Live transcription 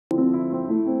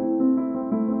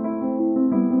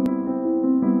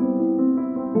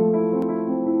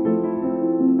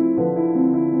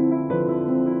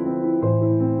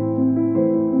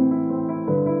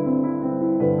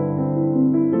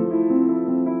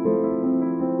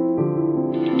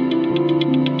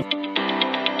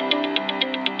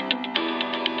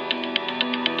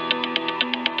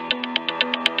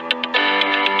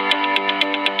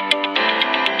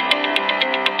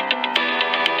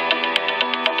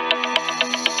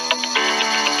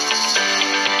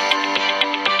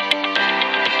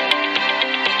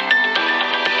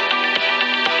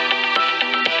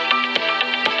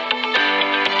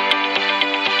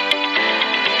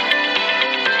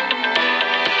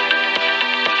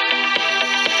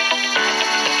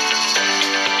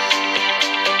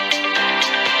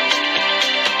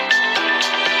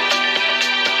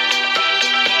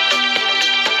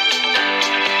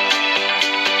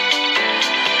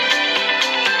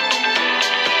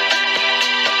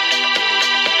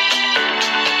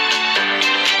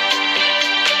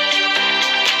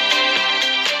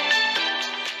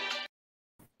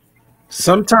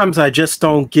Sometimes I just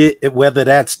don't get it, whether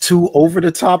that's too over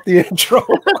the top, the intro,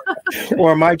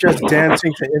 or am I just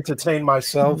dancing to entertain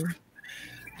myself?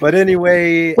 But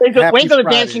anyway, Wait happy till the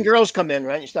Friday. dancing girls come in,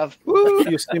 right, and stuff. Woo,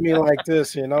 you see me like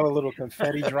this, a little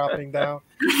confetti dropping down.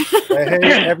 But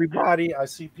hey, everybody, I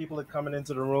see people are coming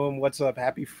into the room. What's up?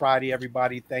 Happy Friday,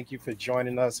 everybody. Thank you for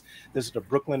joining us. This is the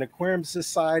Brooklyn Aquarium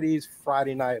Society's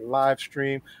Friday night live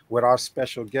stream with our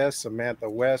special guest, Samantha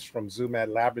West from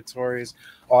Laboratories,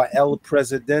 our El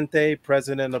Presidente,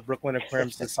 president of Brooklyn Aquarium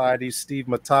Society, Steve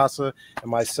Matassa, and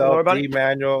myself, D.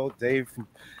 Manuel, Dave.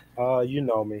 You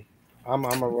know me. I'm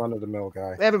a run-of-the-mill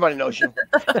guy. Everybody knows you.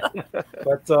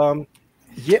 But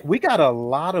yeah, we got a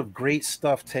lot of great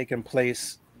stuff taking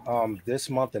place this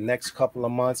month, the next couple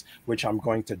of months, which I'm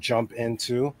going to jump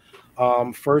into.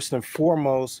 First and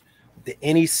foremost, the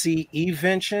NEC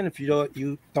Evention. If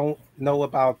you don't know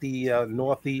about the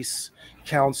Northeast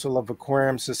Council of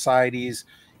Aquarium Societies,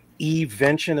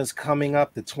 Evention is coming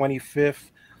up the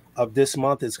 25th of this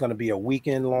month. It's going to be a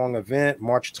weekend-long event,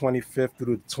 March 25th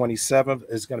through the 27th.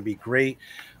 It's going to be great.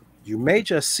 You may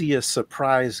just see a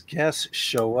surprise guest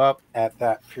show up at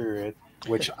that period,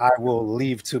 which I will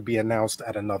leave to be announced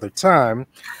at another time.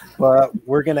 But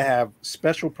we're going to have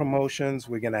special promotions.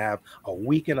 We're going to have a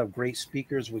weekend of great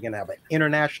speakers. We're going to have an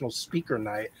international speaker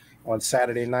night on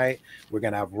Saturday night. We're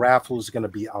going to have raffles. It's going to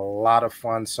be a lot of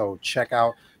fun. So check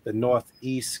out the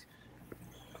Northeast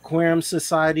Aquarium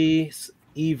Society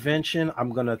Evention.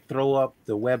 I'm going to throw up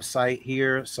the website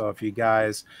here. So if you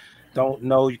guys don't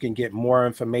know, you can get more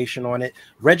information on it.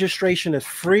 Registration is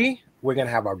free. We're going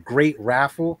to have a great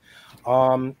raffle.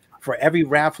 For every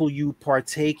raffle you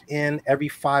partake in, every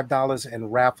 $5 in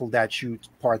raffle that you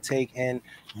partake in,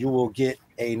 you will get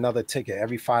another ticket.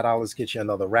 Every $5 gets you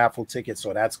another raffle ticket.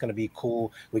 So that's going to be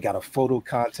cool. We got a photo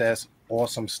contest,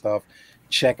 awesome stuff.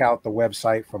 Check out the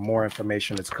website for more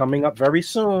information. It's coming up very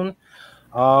soon.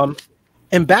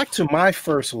 And back to my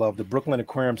first love, the Brooklyn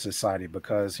Aquarium Society,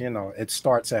 because, it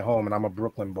starts at home and I'm a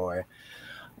Brooklyn boy.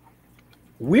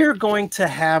 We're going to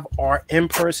have our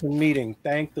in-person meeting.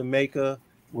 Thank the maker.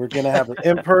 We're going to have an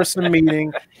in-person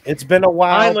meeting. It's been a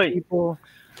while, people.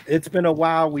 It's been a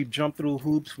while. We've jumped through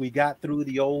hoops. We got through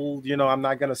the old, I'm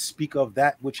not going to speak of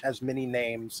that, which has many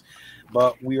names,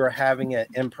 but we are having an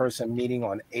in-person meeting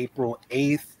on April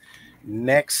 8th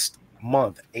next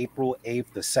month, April 8th,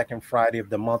 the second Friday of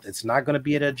the month. It's not going to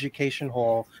be at Education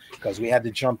Hall because we had to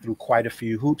jump through quite a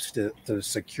few hoops to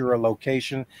secure a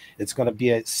location. It's going to be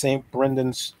at St.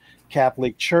 Brendan's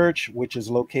Catholic Church, which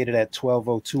is located at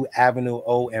 1202 Avenue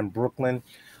O in Brooklyn.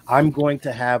 I'm going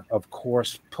to have, of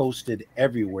course, posted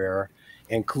everywhere,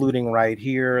 including right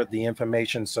here, the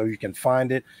information so you can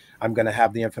find it. I'm going to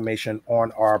have the information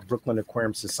on our Brooklyn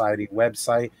Aquarium Society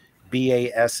website,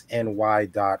 basny.org.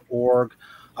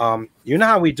 You know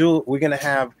how we do it. We're going to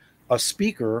have a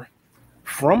speaker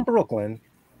from Brooklyn,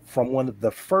 from one of the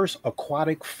first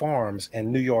aquatic farms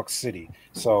in New York City.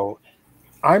 So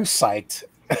I'm psyched.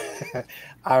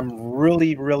 I'm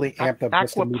really, really amped up.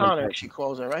 Aquaponics, she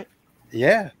calls it, right?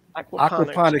 Yeah.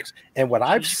 Aquaponics. And what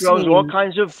I've seen, grows all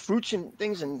kinds of fruits and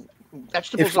things and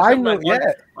vegetables. If I know,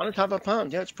 on the top of a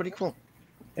pond. Yeah, it's pretty cool.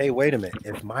 Hey, wait a minute.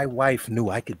 If my wife knew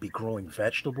I could be growing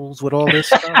vegetables with all this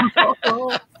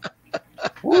stuff,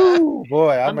 woo,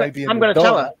 boy, I might be. I'm going to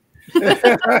tell her.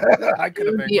 I could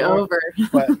have been over.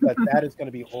 But that is going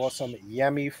to be awesome.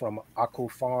 Yemi from Aqua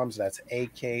Farms, that's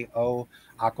AKO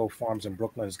Aqua Farms in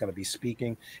Brooklyn, is going to be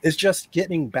speaking. It's just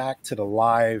getting back to the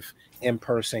live, in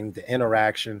person, the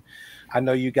interaction. I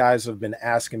know you guys have been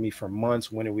asking me for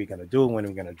months, when are we going to do it? When are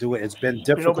we going to do it? It's been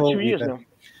difficult. Over 2 years now.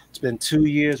 It's been 2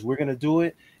 years. We're going to do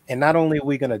it. And not only are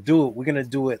we going to do it, we're going to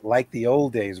do it like the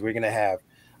old days. We're going to have,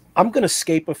 I'm going to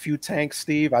escape a few tanks,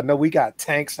 Steve. I know we got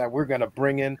tanks that we're going to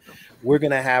bring in. We're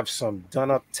going to have some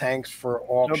done-up tanks for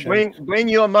auction. So bring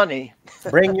your money.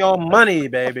 Bring your money,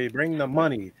 baby. Bring the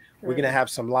money. We're going to have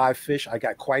some live fish. I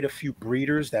got quite a few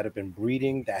breeders that have been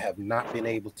breeding that have not been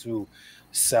able to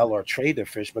sell or trade their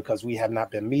fish because we have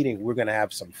not been meeting. We're going to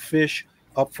have some fish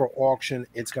up for auction.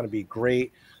 It's going to be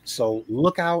great. So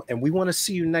look out, and we want to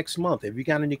see you next month. If you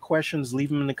got any questions, leave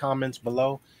them in the comments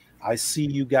below. I see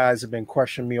you guys have been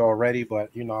questioning me already, but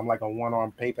I'm like a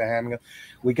one-arm paper hanger.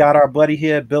 We got our buddy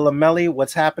here, Bill Amelli.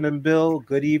 What's happening, Bill?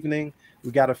 Good evening. We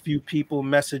got a few people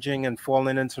messaging and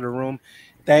falling into the room.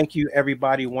 Thank you,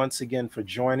 everybody, once again for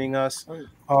joining us.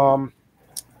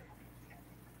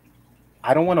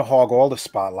 I don't want to hog all the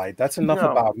spotlight. That's enough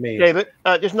about me. David,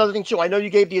 there's another thing, too. I know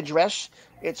you gave the address.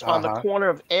 It's on the corner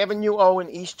of Avenue O and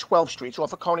East 12th Street. It's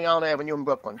off of Coney Island Avenue in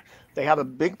Brooklyn. They have a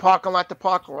big parking lot to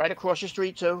park right across the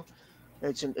street, too.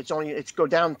 It's go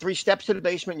down 3 steps to the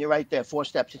basement, and you're right there, 4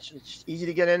 steps. It's easy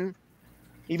to get in.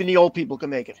 Even the old people can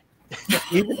make it.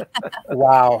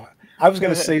 Wow. I was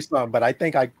going to say something, but I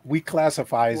think we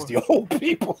classify as the old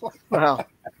people. Wow.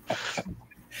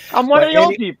 I'm one of the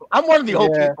old people. I'm one of the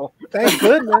old people. Thank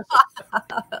goodness.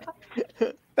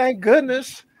 Thank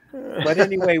goodness. But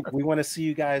anyway, we want to see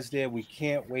you guys there. We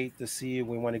can't wait to see you.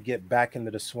 We want to get back into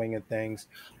the swing of things.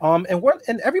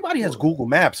 And everybody has Google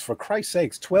Maps, for Christ's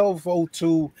sakes.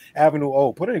 1202 Avenue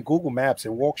O. Put it in Google Maps.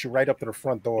 It walks you right up to the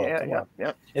front door.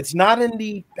 Yeah. It's not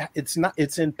in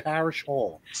it's in Parish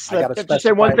Hall. I gotta just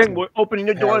say one thing. We're opening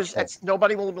the doors.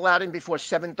 Nobody will be allowed in before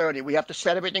 7:30. We have to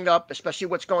set everything up, especially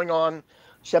what's going on.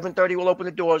 7:30 we'll open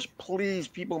the doors. Please,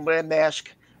 people, wear a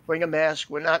mask. Bring a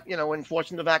mask. We're not,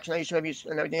 enforcing the vaccination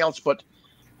and everything else, but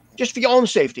just for your own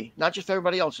safety, not just for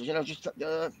everybody else's.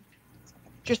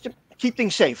 Just to keep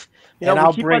things safe. We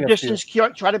keep our distance.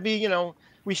 Try to be,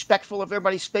 respectful of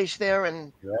everybody's space there,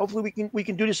 and hopefully we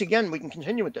can do this again. We can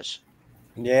continue with this.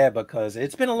 Yeah, because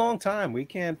it's been a long time. We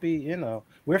can't be,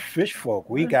 we're fish folk.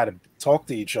 We got to talk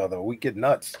to each other. We get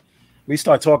nuts. We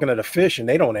start talking to the fish, and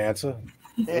they don't answer.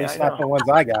 It's not the ones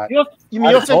I got. You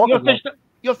mean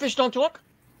your fish don't talk?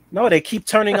 No, they keep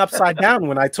turning upside down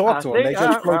when I talk to them. They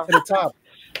just float to the top.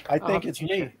 I think it's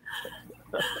me.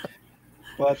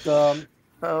 But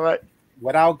all right.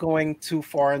 Without going too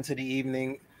far into the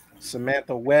evening,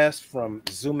 Samantha West from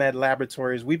ZooMed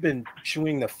Laboratories, we've been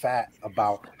chewing the fat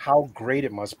about how great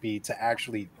it must be to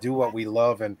actually do what we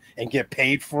love and get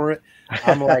paid for it.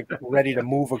 I'm like ready to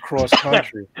move across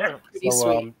country.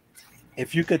 So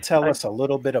if you could tell us a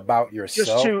little bit about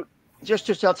yourself. Just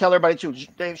to tell everybody too,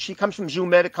 she comes from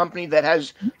ZooMed, a company that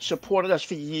has supported us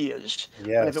for years.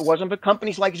 Yes. And if it wasn't for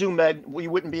companies like ZooMed, we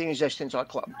wouldn't be in existence, our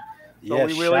club. So yes,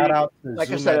 we really, shout out to like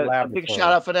ZooMed I said, a Laboratory. big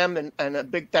shout out for them and a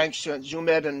big thanks to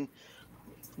ZooMed, and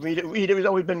Rita has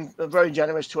always been very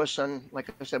generous to us, and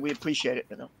like I said, we appreciate it.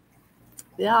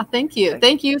 Yeah, thank you.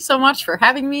 Thank you so much for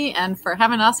having me and for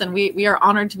having us. And we are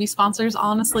honored to be sponsors.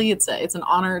 Honestly, it's an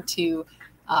honor to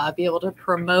be able to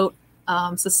promote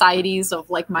societies of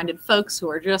like-minded folks who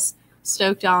are just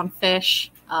stoked on fish.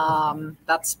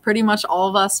 That's pretty much all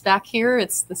of us back here.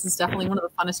 This is definitely one of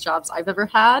the funnest jobs I've ever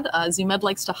had. ZooMed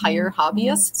likes to hire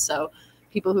hobbyists, so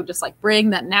people who just like bring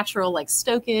that natural like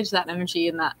stokage, that energy,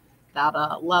 and that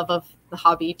love of the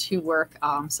hobby to work.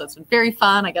 So it's been very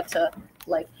fun. I get to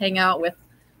like hang out with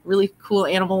really cool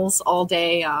animals all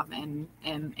day, and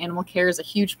animal care is a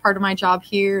huge part of my job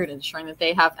here, and ensuring that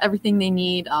they have everything they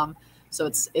need. So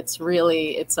it's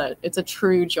really a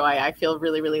true joy. I feel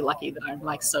really, really lucky that I'm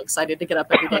like so excited to get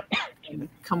up every day and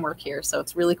come work here. So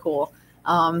it's really cool.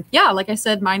 Yeah, like I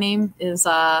said, my name is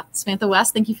Samantha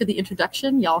West. Thank you for the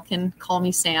introduction. Y'all can call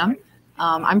me Sam.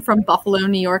 I'm from Buffalo,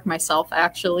 New York myself,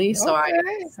 actually. So I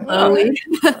slowly,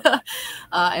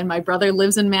 and my brother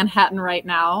lives in Manhattan right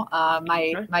now.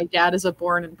 My dad is a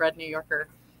born and bred New Yorker.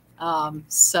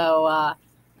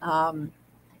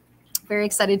 Very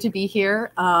excited to be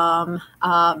here.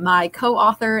 My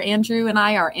co-author, Andrew, and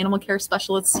I are animal care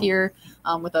specialists here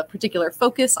with a particular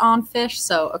focus on fish.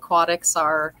 So aquatics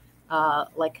are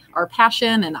like our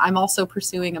passion. And I'm also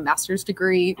pursuing a master's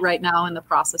degree right now in the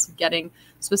process of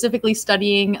specifically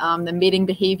studying the mating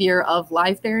behavior of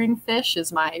live-bearing fish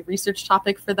is my research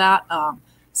topic for that.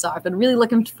 So I've been really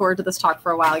looking forward to this talk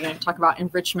for a while. I'm going to talk about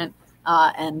enrichment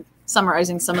and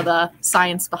summarizing some of the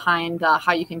science behind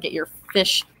how you can get your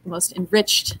fish the most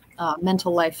enriched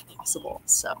mental life possible.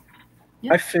 So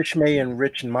my fish may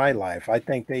enrich my life. I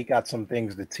think they got some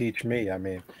things to teach me. I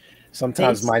mean,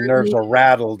 sometimes my nerves are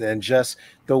rattled, and just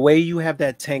the way you have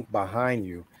that tank behind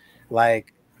you,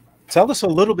 like, tell us a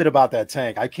little bit about that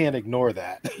tank. I can't ignore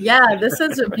that. Yeah, this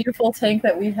is a beautiful tank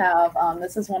that we have.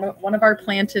 This is one of our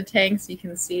planted tanks. You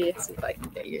can see if I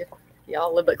can get y'all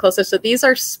a little bit closer. So these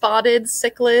are spotted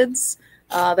cichlids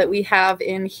that we have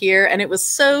in here. And it was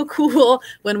so cool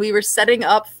when we were setting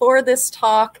up for this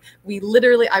talk.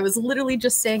 I was literally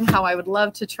just saying how I would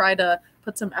love to try to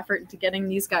put some effort into getting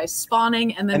these guys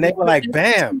spawning. And then they were like,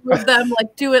 bam, them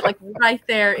like do it like right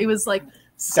there. It was like,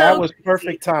 that was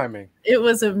perfect timing. It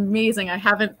was amazing. I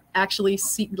haven't actually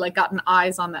gotten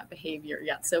eyes on that behavior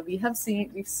yet. So we've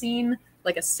seen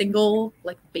like a single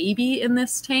like baby in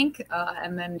this tank,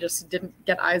 and then just didn't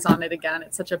get eyes on it again.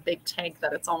 It's such a big tank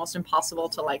that it's almost impossible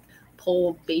to like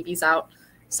pull babies out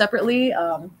separately.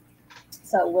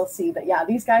 So we'll see. But yeah,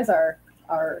 these guys are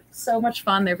so much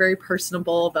fun. They're very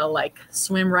personable. They'll like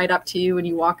swim right up to you when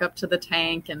you walk up to the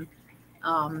tank, and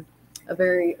a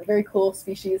very cool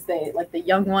species. They like the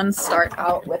young ones start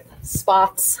out with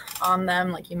spots on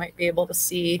them, like you might be able to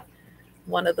see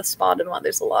one of the spotted one.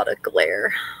 There's a lot of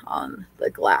glare on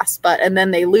the glass, and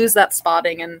then they lose that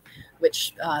spotting, and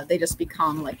which they just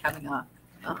become like having a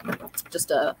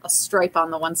just a stripe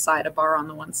on the one side, a bar on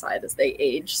the one side as they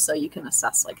age, so you can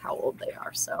assess like how old they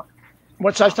are. So,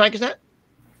 what size tank is that?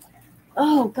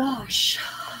 Oh gosh,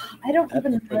 I don't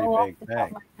even know off the top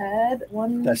of my head.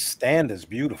 The stand is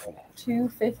beautiful.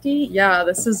 250. Yeah,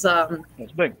 this is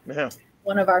It's big. Yeah.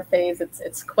 One of our faves.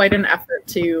 It's quite an effort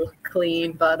to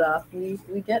clean, but we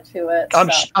get to it.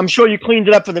 I'm sure you cleaned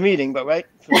it up for the meeting, but right?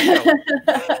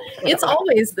 It's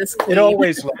always this clean. It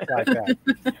always looks like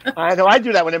that. I know. I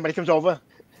do that when everybody comes over.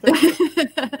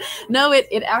 No,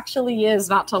 it actually is,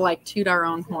 not to like toot our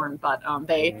own horn, but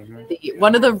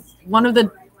one of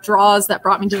the draws that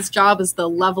brought me to this job is the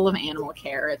level of animal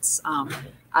care. It's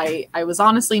I was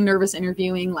honestly nervous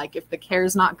interviewing, like if the care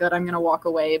is not good, I'm gonna walk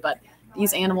away, but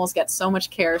these animals get so much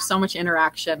care, so much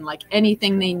interaction, like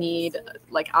anything they need,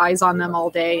 like eyes on them all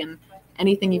day, and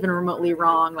anything even remotely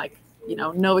wrong, like, you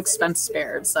know, no expense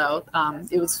spared. So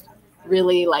it was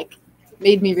really like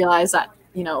made me realize that,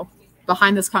 you know,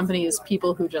 behind this company is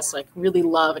people who just like really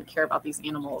love and care about these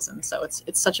animals. And so it's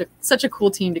such a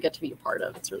cool team to get to be a part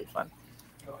of. It's really fun.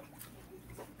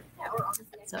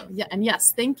 So yeah, and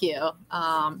yes, thank you.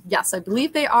 Yes, I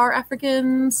believe they are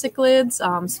African cichlids.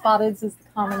 Spotteds is the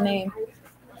common name.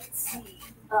 Let's see.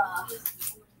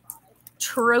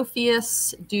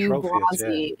 Tropheus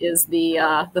duboisi is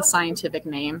the scientific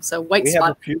name. So white spot. We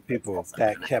have a few people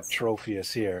that kept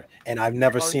Tropheus here, and I've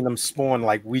never seen them spawn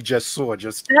like we just saw.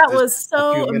 That was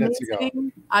so a few minutes amazing.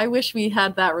 Ago. I wish we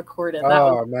had that recorded. That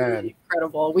was really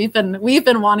incredible. We've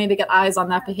been wanting to get eyes on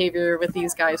that behavior with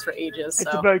these guys for ages.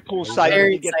 It's a very cool sight.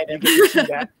 Very excited. You get to see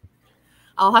that.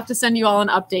 I'll have to send you all an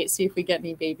update, see if we get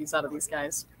any babies out of these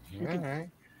guys. You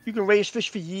can raise fish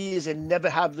for years and never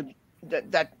have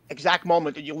that exact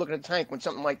moment that you look at a tank when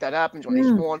something like that happens when they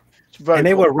spawn. It's very and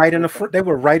they were right in the front. They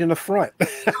were right in the front.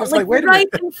 I was like, wait a minute.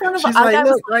 In front of She's like,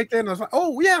 look, right there. And I was like,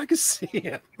 oh yeah, I can see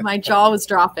it. My jaw was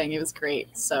dropping. It was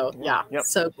great. So yeah,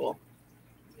 so cool.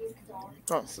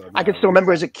 Oh, I can still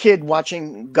remember as a kid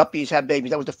watching guppies have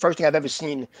babies. That was the first thing I've ever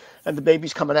seen. And the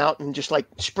babies coming out and just like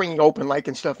springing open like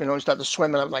and stuff, you know, and start to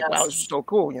swim. And I was like, wow, this is so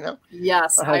cool, you know?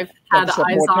 Yes, I've had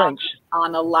eyes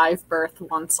on a live birth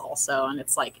once also. And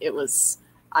it's like, it was,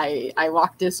 I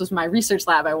walked, this was my research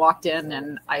lab. I walked in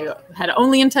and I had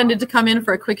only intended to come in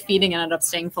for a quick feeding and ended up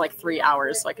staying for like 3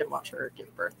 hours so I could watch her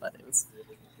give birth. But it was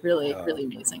really, really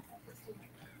amazing.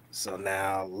 So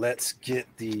now let's get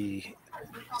the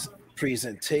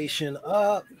presentation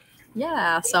up.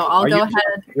 Yeah, so I'll go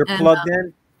ahead. You're plugged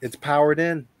in? It's powered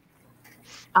in?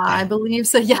 I believe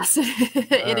so. Yes,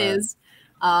 it is.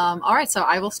 All right, so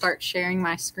I will start sharing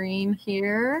my screen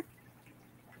here.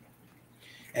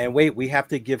 And wait, we have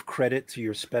to give credit to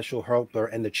your special helper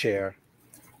in the chair.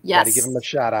 Yes. Got to give him a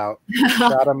shout out.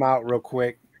 Shout him out real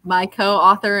quick. My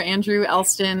co-author, Andrew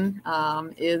Elston,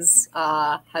 has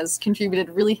contributed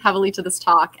really heavily to this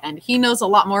talk, and he knows a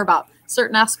lot more about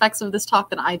certain aspects of this talk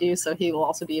than I do, so he will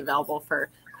also be available for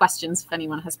questions if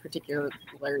anyone has particulars.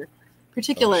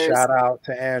 So shout out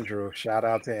to Andrew. Shout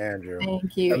out to Andrew.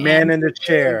 Thank you. The man in the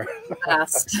chair.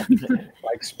 Best.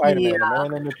 Like Spider-Man, the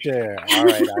man in the chair. All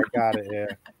right, I got it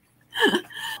here.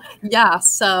 Yeah,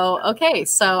 so okay,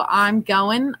 so I'm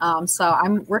going. So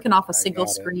I'm working off a single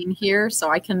screen here, so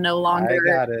I can no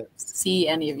longer see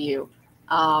any of you.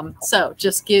 So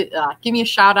just give me a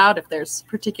shout out if there's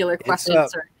particular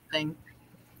questions or anything.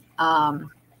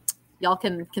 Y'all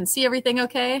can see everything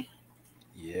okay?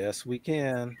 Yes, we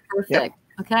can. Perfect. Yep.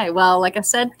 Okay, well, like I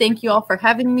said, thank you all for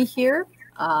having me here.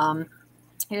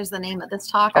 Here's the name of this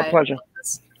talk. Our pleasure.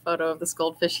 This photo of this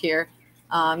goldfish here.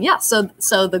 Yeah, so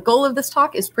the goal of this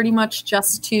talk is pretty much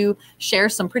just to share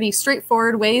some pretty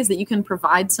straightforward ways that you can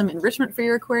provide some enrichment for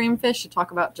your aquarium fish, to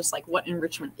talk about just like what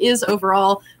enrichment is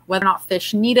overall, whether or not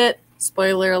fish need it.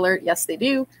 Spoiler alert, yes, they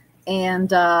do.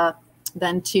 And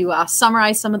then to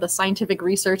summarize some of the scientific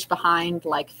research behind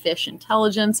like fish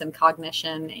intelligence and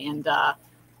cognition and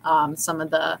some of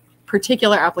the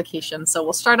particular applications. So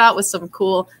we'll start out with some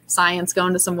cool science, go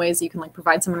into some ways that you can like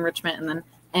provide some enrichment, and then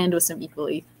end with some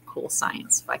equally cool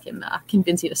science if I can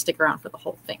convince you to stick around for the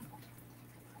whole thing.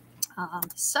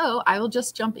 So I will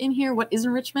just jump in here. What is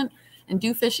enrichment, and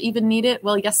do fish even need it?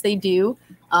 Well, yes, they do.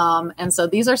 And so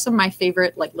these are some of my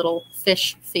favorite like little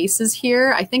fish faces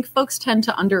here. I think folks tend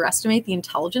to underestimate the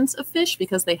intelligence of fish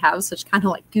because they have such kind of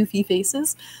like goofy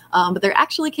faces, but they're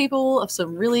actually capable of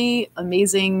some really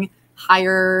amazing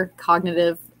higher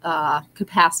cognitive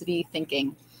capacity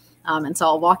thinking. And so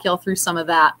I'll walk y'all through some of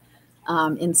that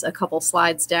in a couple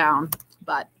slides down.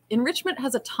 But enrichment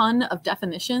has a ton of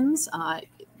definitions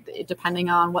depending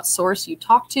on what source you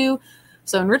talk to.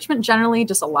 So enrichment generally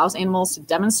just allows animals to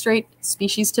demonstrate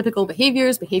species typical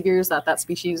behaviors that that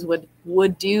species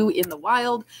would do in the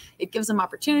wild. It gives them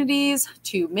opportunities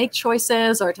to make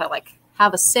choices or to like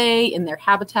have a say in their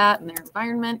habitat and their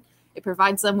environment. It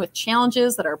provides them with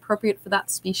challenges that are appropriate for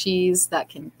that species, that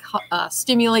can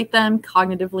stimulate them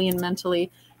cognitively and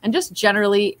mentally, and just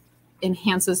generally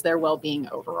enhances their well-being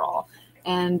overall.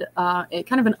 And it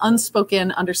kind of an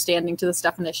unspoken understanding to this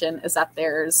definition is that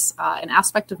there's an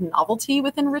aspect of novelty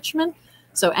with enrichment.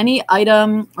 So any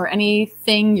item or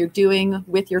anything you're doing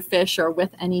with your fish or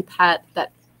with any pet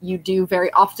that you do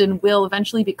very often will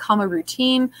eventually become a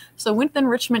routine. So with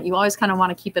enrichment, you always kind of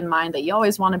want to keep in mind that you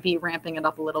always want to be ramping it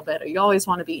up a little bit, or you always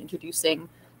want to be introducing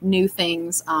new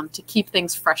things to keep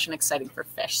things fresh and exciting for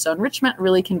fish. So enrichment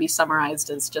really can be summarized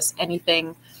as just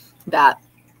anything that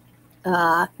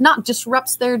not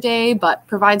disrupts their day, but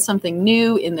provides something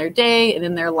new in their day and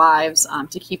in their lives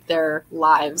to keep their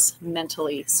lives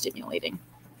mentally stimulating.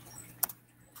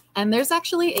 And there's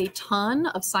actually a ton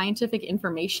of scientific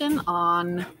information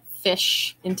on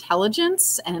fish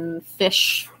intelligence and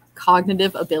fish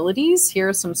cognitive abilities. Here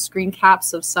are some screen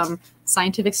caps of some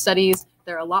scientific studies.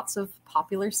 There are lots of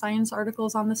popular science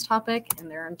articles on this topic,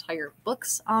 and there are entire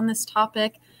books on this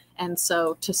topic. And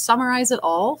so to summarize it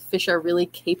all, fish are really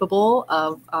capable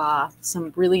of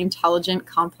some really intelligent,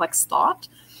 complex thought.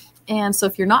 And so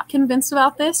if you're not convinced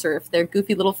about this, or if their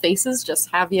goofy little faces just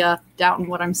have you doubting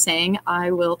what I'm saying,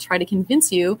 I will try to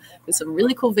convince you with some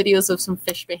really cool videos of some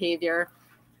fish behavior.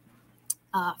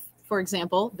 For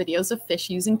example, videos of fish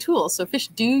using tools. So fish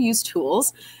do use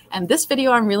tools. And this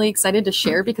video I'm really excited to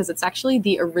share because it's actually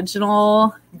the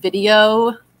original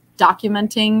video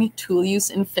documenting tool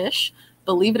use in fish.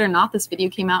 Believe it or not, this video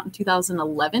came out in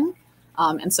 2011.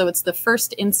 And so it's the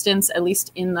first instance, at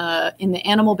least in the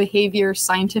animal behavior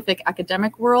scientific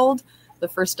academic world, the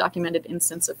first documented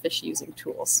instance of fish using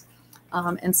tools.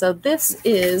 And so this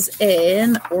is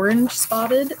an orange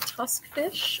spotted tusk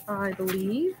fish, I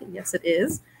believe. Yes, it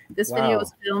is. This video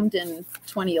was filmed in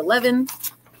 2011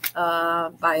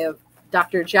 by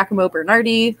Dr. Giacomo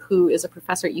Bernardi, who is a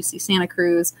professor at UC Santa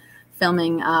Cruz,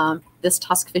 filming this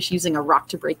tusk fish using a rock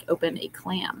to break open a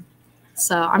clam.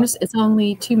 So it's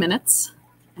only 2 minutes.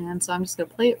 And so I'm just going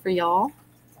to play it for y'all.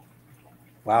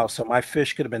 Wow. So my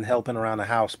fish could have been helping around the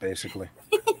house, basically.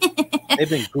 They've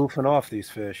been goofing off, these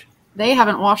fish. They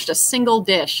haven't washed a single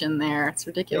dish in there. It's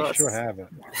ridiculous. They sure haven't.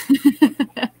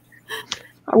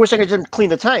 I wish I could just clean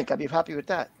the tank. I'd be happy with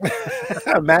that.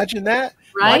 Imagine that.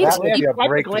 Right? That would be a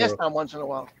Wipe the glass down once in a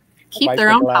while. Keep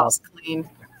their own house clean.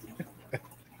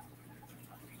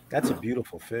 That's a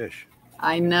beautiful fish.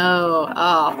 I know.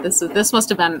 Oh, this must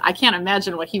have been, I can't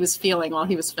imagine what he was feeling while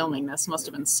he was filming this. Must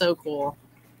have been so cool.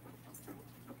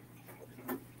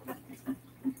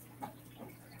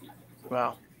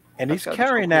 Wow. And he's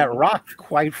carrying that rock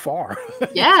quite far.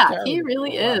 Yeah, he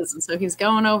really is. And so he's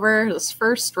going over this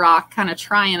first rock, kind of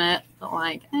trying it, but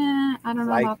like, I don't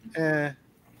know about this.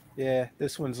 Yeah,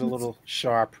 this one's a little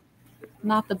sharp.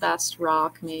 Not the best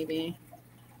rock, maybe.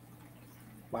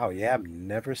 Wow, yeah, I've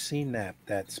never seen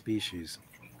that species.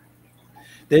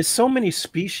 There's so many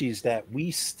species that we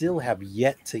still have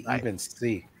yet to even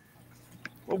see.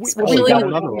 Well, we got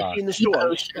another rock in the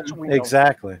store.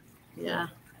 Exactly. Yeah.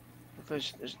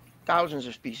 There's thousands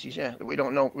of species, that we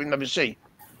don't know, we never see.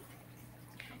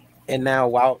 And now,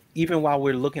 while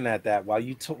we're looking at that, while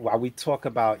we talk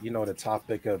about the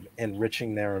topic of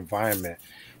enriching their environment,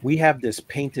 we have this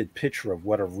painted picture of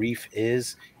what a reef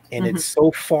is. And it's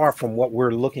so far from what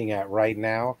we're looking at right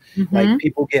now. Like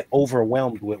people get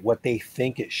overwhelmed with what they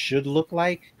think it should look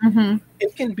like.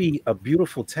 It can be a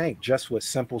beautiful tank just with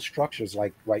simple structures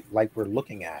like we're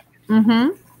looking at.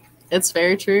 It's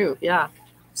very true. Yeah.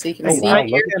 So you can see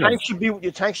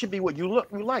your tank should be what you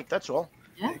like. That's all.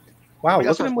 Yeah. Wow.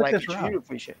 Look at him with this rock.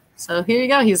 So here you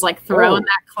go. He's like throwing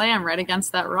that clam right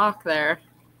against that rock there.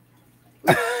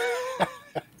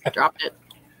 Dropped it.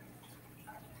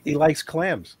 He likes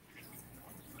clams.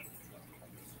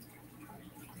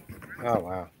 Oh,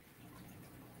 wow.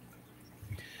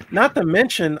 Not to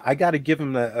mention, I got to give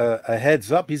him a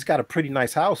heads up. He's got a pretty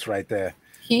nice house right there.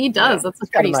 He does. That's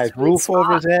got a nice roof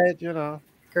over his head,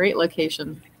 Great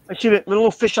location. I see the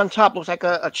little fish on top looks like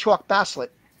a chalk basslet.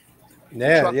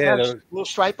 Yeah, little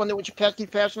stripe on there with your keep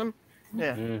passing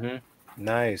them. Yeah.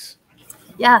 Nice.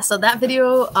 Yeah, so that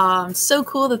video, so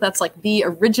cool that's like the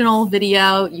original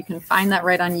video. You can find that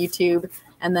right on YouTube.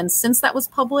 And then since that was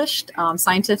published,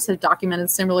 scientists have documented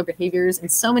similar behaviors in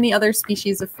so many other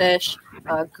species of fish.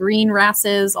 Green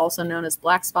wrasses, also known as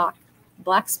black spot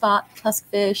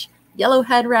tuskfish,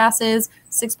 yellowhead wrasses,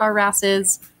 six-bar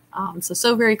wrasses.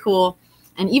 So very cool.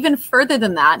 And even further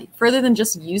than that, further than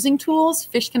just using tools,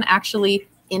 fish can actually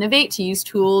innovate to use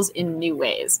tools in new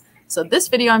ways. So this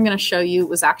video I'm going to show you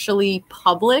was actually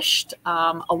published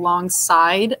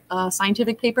alongside a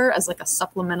scientific paper as like a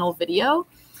supplemental video.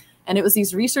 And it was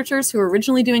these researchers who were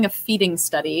originally doing a feeding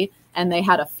study, and they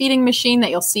had a feeding machine that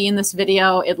you'll see in this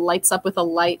video. It lights up with a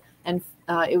light, and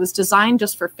it was designed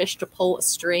just for fish to pull a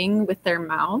string with their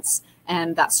mouths,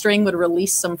 and that string would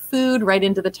release some food right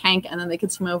into the tank, and then they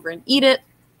could swim over and eat it.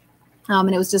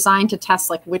 And it was designed to test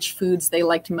like which foods they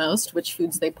liked most, which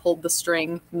foods they pulled the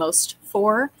string most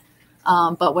for.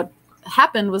 But what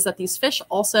happened was that these fish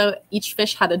also, each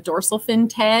fish had a dorsal fin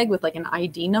tag with like an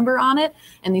ID number on it.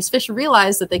 And these fish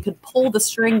realized that they could pull the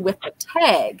string with the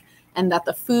tag and that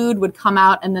the food would come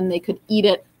out and then they could eat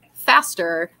it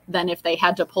faster than if they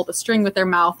had to pull the string with their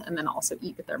mouth and then also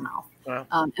eat with their mouth. Wow.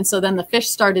 And so then the fish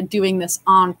started doing this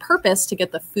on purpose to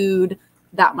get the food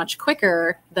that much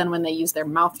quicker than when they use their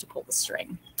mouth to pull the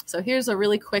string. So here's a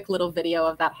really quick little video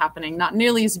of that happening. Not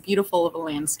nearly as beautiful of a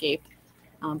landscape,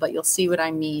 but you'll see what I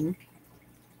mean.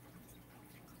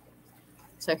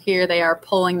 So here they are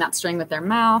pulling that string with their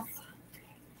mouth.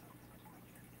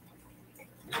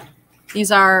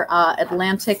 These are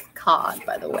Atlantic cod,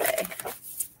 by the way.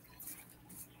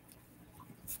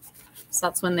 So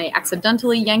that's when they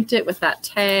accidentally yanked it with that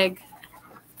tag.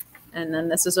 And then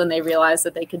this is when they realized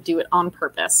that they could do it on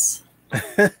purpose.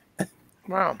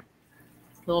 Wow.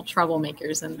 Little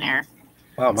troublemakers in there.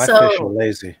 Wow, my fish are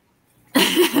lazy.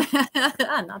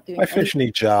 Not doing my fish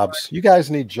need jobs. You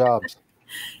guys need jobs.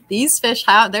 These fish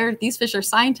these fish are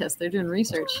scientists. They're doing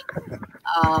research.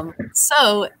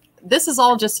 So this is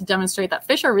all just to demonstrate that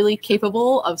fish are really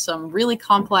capable of some really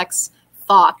complex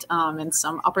thought and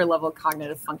some upper level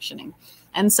cognitive functioning.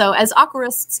 And so as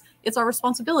aquarists, it's our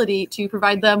responsibility to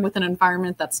provide them with an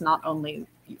environment that's not only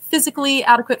physically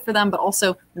adequate for them, but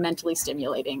also mentally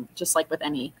stimulating, just like with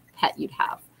any pet you'd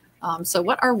have. So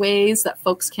what are ways that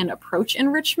folks can approach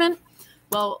enrichment?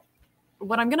 Well,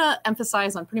 what I'm going to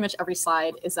emphasize on pretty much every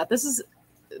slide is that this is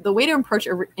the way to approach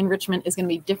enrichment is going to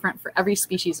be different for every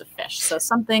species of fish. So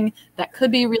something that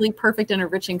could be really perfect and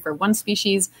enriching for one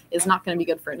species is not going to be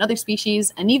good for another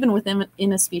species. And even within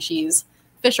a species,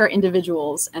 fish are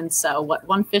individuals. And so what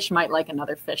one fish might like,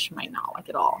 another fish might not like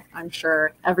at all. I'm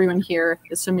sure everyone here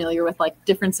is familiar with like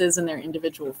differences in their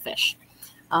individual fish.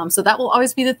 So that will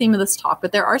always be the theme of this talk.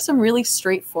 But there are some really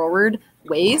straightforward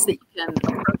ways that you can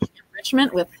approach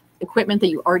enrichment with equipment that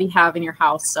you already have in your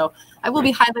house. So I will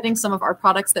be highlighting some of our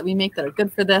products that we make that are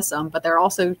good for this, but there are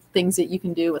also things that you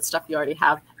can do with stuff you already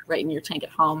have right in your tank at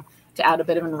home to add a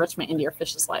bit of enrichment into your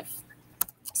fish's life.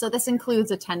 So this includes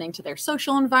attending to their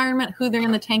social environment, who they're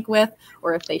in the tank with,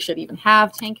 or if they should even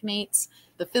have tank mates,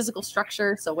 the physical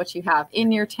structure, so what you have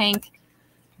in your tank,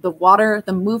 the water,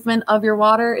 the movement of your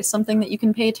water is something that you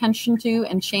can pay attention to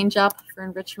and change up for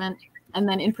enrichment. And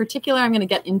then in particular, I'm going to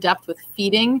get in depth with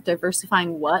feeding,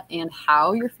 diversifying what and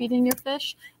how you're feeding your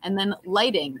fish. And then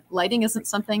lighting. Lighting isn't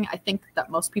something I think that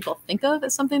most people think of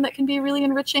as something that can be really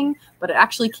enriching, but it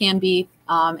actually can be.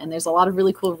 And there's a lot of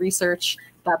really cool research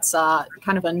that's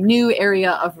kind of a new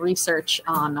area of research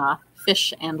on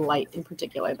fish and light in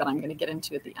particular that I'm going to get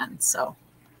into at the end. So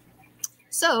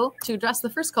to address the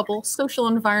first couple, social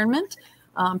environment.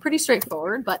 Pretty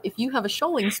straightforward, but if you have a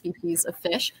shoaling species of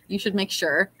fish, you should make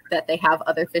sure that they have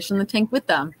other fish in the tank with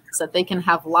them so that they can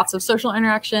have lots of social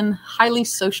interaction. Highly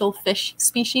social fish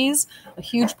species, a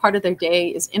huge part of their day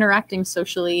is interacting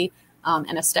socially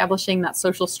and establishing that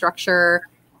social structure,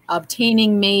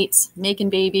 obtaining mates, making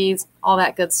babies, all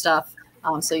that good stuff.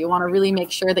 So you want to really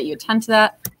make sure that you attend to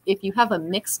that. If you have a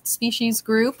mixed species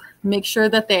group, make sure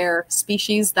that they're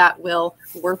species that will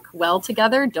work well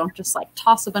together. Don't just like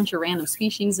toss a bunch of random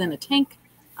species in a tank.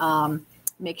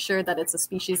 Make sure that it's a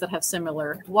species that have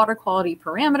similar water quality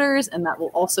parameters and that will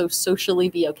also socially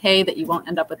be okay, that you won't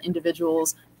end up with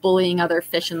individuals bullying other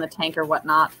fish in the tank or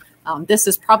whatnot. This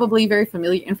is probably very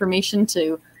familiar information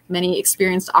to many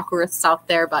experienced aquarists out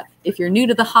there, but if you're new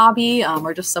to the hobby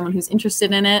or just someone who's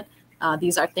interested in it,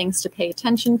 these are things to pay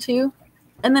attention to.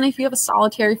 And then if you have a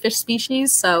solitary fish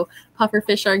species, so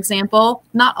pufferfish are example,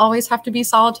 not always have to be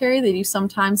solitary. They do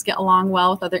sometimes get along well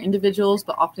with other individuals,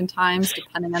 but oftentimes,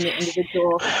 depending on the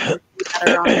individual,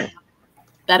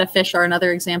 betta fish are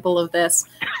another example of this.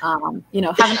 Having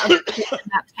other fish in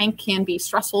that tank can be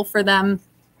stressful for them,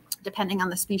 depending on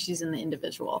the species and the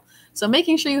individual. So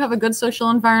making sure you have a good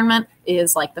social environment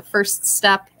is like the first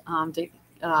step to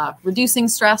reducing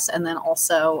stress, and then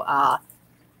also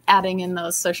adding in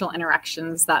those social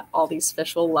interactions that all these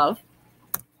fish will love.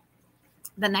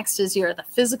 The next is the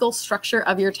physical structure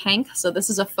of your tank. So this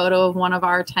is a photo of one of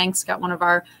our tanks, got one of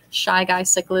our shy guy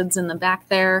cichlids in the back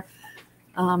there.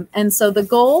 And so the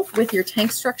goal with your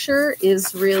tank structure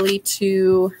is really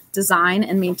to design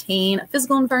and maintain a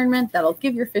physical environment that'll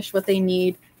give your fish what they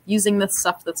need using the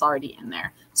stuff that's already in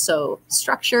there. So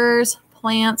structures,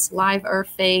 plants, live or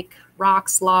fake,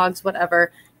 rocks, logs,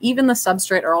 whatever, even the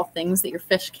substrate are all things that your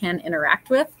fish can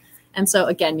interact with. And so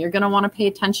again, you're going to want to pay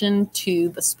attention to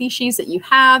the species that you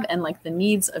have and like the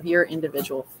needs of your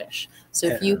individual fish. So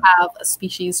if you have a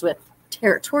species with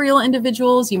territorial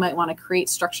individuals, you might want to create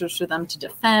structures for them to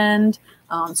defend,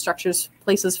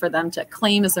 places for them to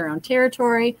claim as their own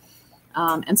territory.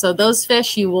 And so those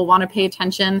fish, you will want to pay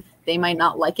attention. They might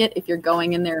not like it if you're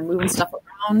going in there and moving stuff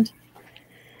around.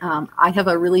 I have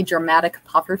a really dramatic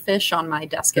pufferfish on my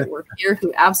desk at work here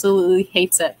who absolutely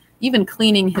hates it. Even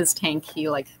cleaning his tank, he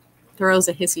like throws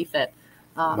a hissy fit.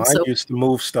 Mine used to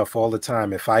move stuff all the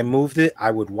time. If I moved it,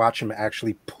 I would watch him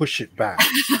actually push it back.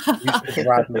 It used to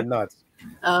drive me nuts.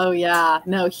 Oh yeah,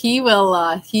 no, he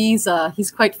will. He's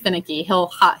quite finicky.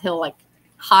 He'll like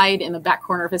hide in the back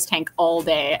corner of his tank all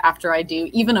day after I do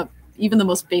even the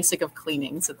most basic of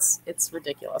cleanings. It's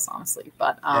ridiculous, honestly.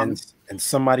 But and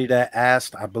somebody that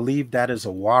asked, I believe that is a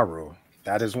waru.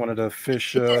 That is one of the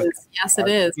fish. Yes, it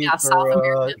is. Yeah, South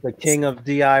American. The king of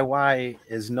DIY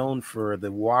is known for the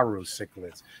waru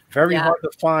cichlids. Very hard to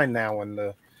find now in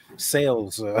the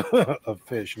sales of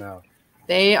fish now.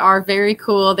 They are very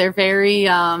cool. They're very,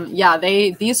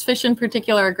 these fish in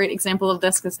particular are a great example of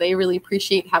this because they really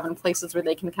appreciate having places where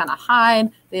they can kind of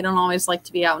hide. They don't always like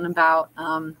to be out and about.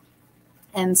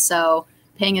 And so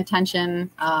paying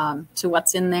attention to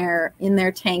what's in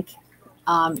their tank,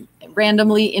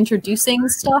 randomly introducing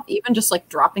stuff, even just like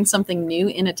dropping something new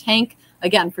in a tank.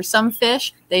 Again, for some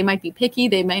fish, they might be picky.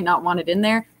 They might not want it in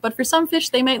there. But for some fish,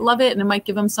 they might love it, and it might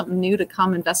give them something new to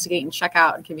come investigate and check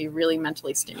out. It can be really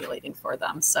mentally stimulating for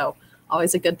them. So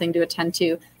always a good thing to attend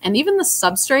to. And even the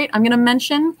substrate I'm going to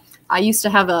mention, I used to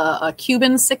have a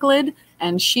Cuban cichlid,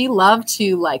 and she loved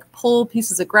to like pull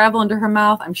pieces of gravel into her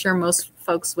mouth. I'm sure most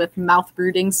folks with mouth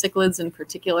brooding cichlids in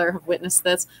particular have witnessed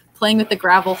this, playing with the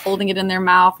gravel, holding it in their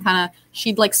mouth.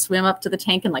 She'd like swim up to the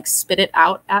tank and like spit it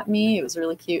out at me. It was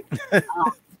really cute.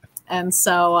 And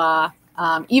so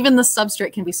even the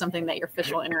substrate can be something that your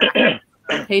fish will interact with.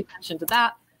 So pay attention to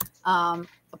that.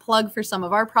 A plug for some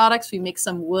of our products. We make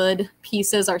some wood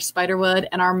pieces, our spider wood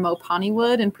and our mopani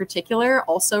wood in particular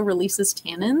also releases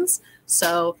tannins.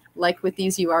 So like with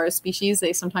these Uara species,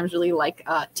 they sometimes really like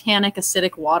tannic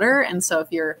acidic water. And so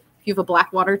if you have a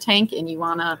black water tank and you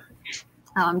want to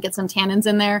get some tannins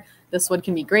in there, this wood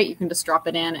can be great. You can just drop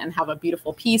it in and have a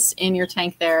beautiful piece in your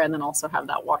tank there, and then also have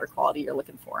that water quality you're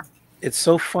looking for. It's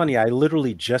so funny. I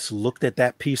literally just looked at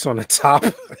that piece on the top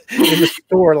in the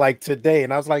store like today,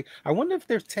 and I was like, I wonder if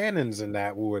there's tannins in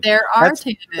that wood. There are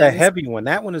tannins. The heavy one.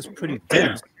 That one is pretty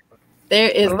dense.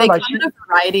 They come in a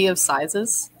variety of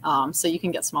sizes, so you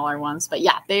can get smaller ones. But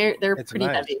yeah, they're pretty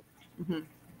heavy. Mm-hmm.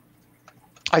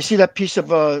 I see that piece of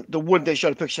the wood they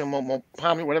showed a picture of,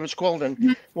 whatever it's called,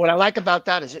 and what I like about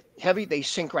that is it heavy. They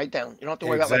sink right down. You don't have to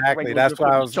worry about exactly. That's why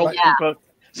I was like,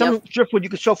 some driftwood you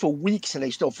could sew for weeks and they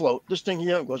still float. This thing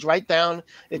here goes right down.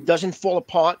 It doesn't fall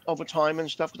apart over time and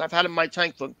stuff. Because I've had it in my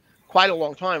tank for quite a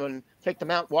long time, and take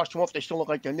them out, wash them off, they still look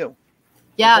like they're new.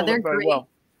 Yeah, they're great. Well.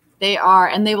 They are,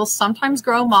 and they will sometimes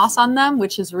grow moss on them,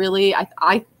 which is really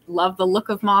I love the look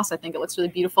of moss. I think it looks really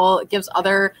beautiful. It gives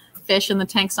other fish in the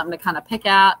tank something to kind of pick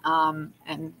at,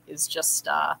 and is just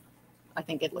I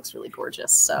think it looks really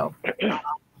gorgeous. So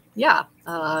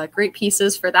great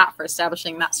pieces for that, for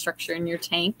establishing that structure in your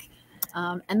tank.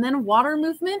 And then water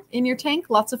movement in your tank.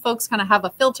 Lots of folks kind of have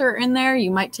a filter in there. You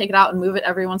might take it out and move it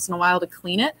every once in a while to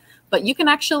clean it, but you can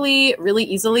actually really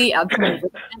easily add some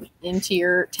enrichment into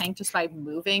your tank just by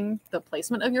moving the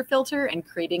placement of your filter and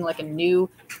creating like a new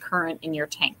current in your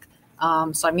tank.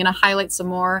 So I'm going to highlight some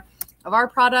more of our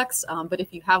products, but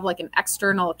if you have like an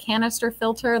external canister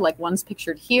filter, like one's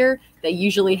pictured here, they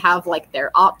usually have like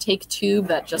their outtake tube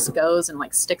that just goes and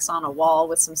like sticks on a wall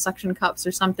with some suction cups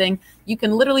or something. You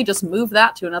can literally just move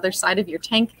that to another side of your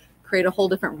tank, create a whole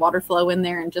different water flow in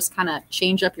there, and just kind of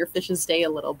change up your fish's day a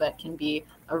little bit. Can be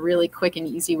a really quick and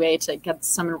easy way to get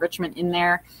some enrichment in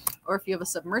there. Or if you have a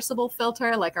submersible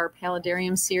filter like our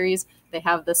Paludarium series, they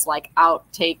have this like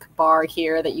outtake bar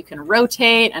here that you can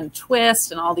rotate and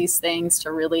twist and all these things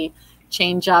to really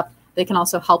change up. They can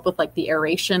also help with like the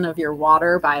aeration of your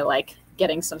water by like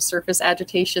getting some surface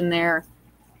agitation there.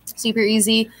 Super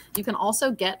easy. You can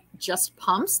also get just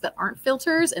pumps that aren't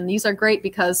filters, and these are great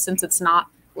because since it's not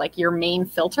like your main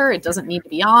filter, it doesn't need to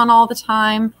be on all the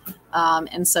time.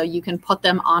 And so you can put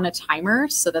them on a timer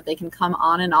so that they can come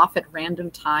on and off at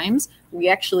random times. We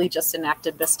actually just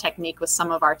enacted this technique with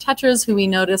some of our tetras who we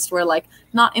noticed were like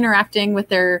not interacting with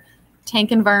their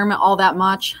tank environment all that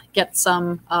much. Get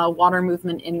some water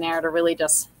movement in there to really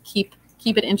just keep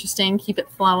it interesting, keep it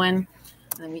flowing.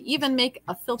 And then we even make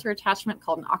a filter attachment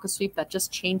called an aqua sweep that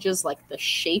just changes like the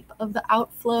shape of the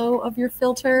outflow of your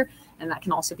filter. And that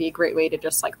can also be a great way to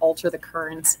just like alter the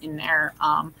currents in there.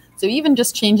 So even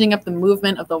just changing up the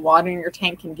movement of the water in your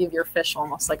tank can give your fish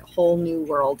almost like a whole new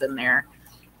world in there.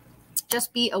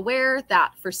 Just be aware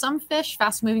that for some fish,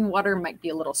 fast moving water might be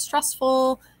a little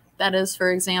stressful. That is,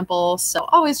 for example, so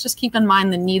always just keep in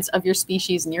mind the needs of your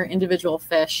species and your individual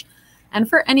fish. And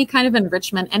for any kind of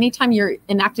enrichment, anytime you're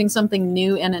enacting something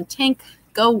new in a tank,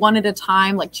 go one at a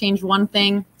time, like change one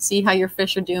thing, see how your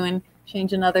fish are doing,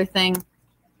 change another thing,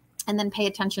 and then pay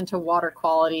attention to water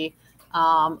quality.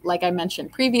 Like I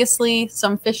mentioned previously,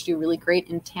 some fish do really great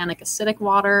in tannic acidic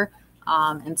water.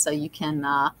 And so you can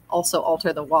also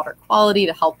alter the water quality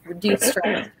to help reduce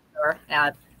stress or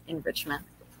add enrichment.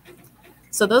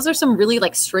 So those are some really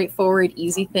like straightforward,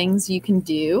 easy things you can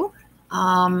do.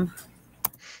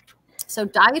 So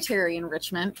dietary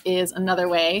enrichment is another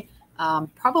way.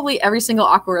 Probably every single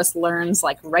aquarist learns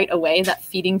like right away that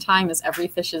feeding time is every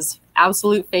fish's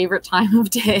absolute favorite time of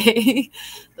day.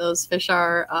 Those fish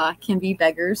can be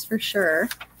beggars for sure.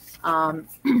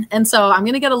 And so I'm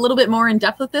going to get a little bit more in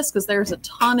depth with this because there's a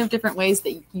ton of different ways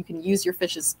that you can use your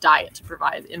fish's diet to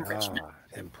provide enrichment.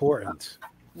 Important.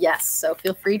 Yes. So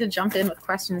feel free to jump in with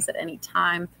questions at any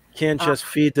time. Can't just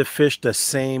feed the fish the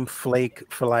same flake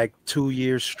for like 2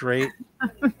 years straight.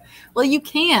 Well, you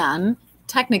can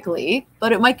technically,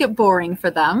 but it might get boring for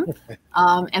them.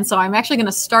 And so I'm actually going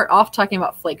to start off talking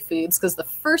about flake foods because the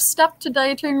first step to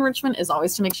dietary enrichment is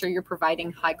always to make sure you're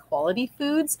providing high quality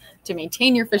foods to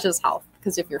maintain your fish's health.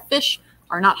 Because if your fish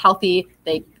are not healthy,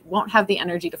 they won't have the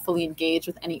energy to fully engage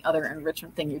with any other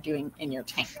enrichment thing you're doing in your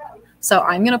tank. So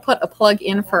I'm going to put a plug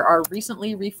in for our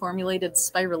recently reformulated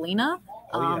spirulina.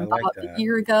 About a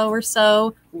year ago or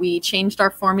so, we changed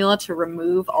our formula to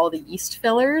remove all the yeast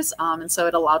fillers. And so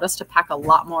it allowed us to pack a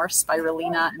lot more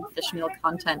spirulina and fish meal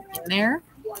content in there.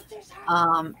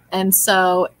 And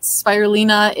so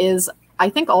spirulina is, I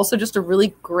think, also just a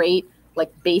really great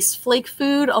like base flake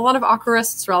food. A lot of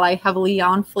aquarists rely heavily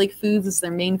on flake foods as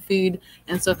their main food.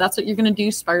 And so if that's what you're going to do,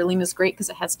 spirulina is great because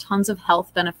it has tons of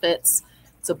health benefits.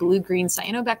 It's a blue-green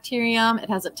cyanobacterium. It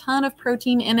has a ton of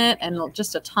protein in it and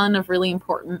just a ton of really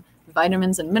important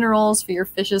vitamins and minerals for your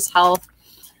fish's health.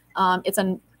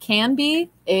 Can be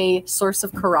a source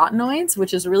of carotenoids,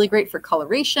 which is really great for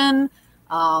coloration,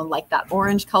 like that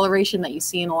orange coloration that you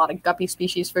see in a lot of guppy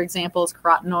species, for example, is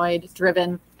carotenoid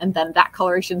driven. And then that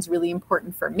coloration is really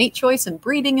important for mate choice and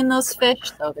breeding in those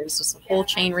fish. So there's just a whole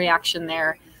chain reaction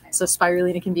there. So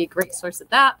spirulina can be a great source of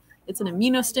that. It's an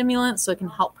immunostimulant, so it can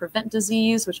help prevent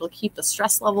disease, which will keep the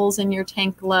stress levels in your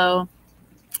tank low.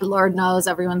 Lord knows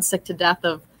everyone's sick to death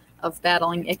of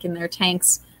battling ick in their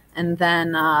tanks. And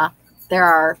then there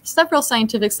are several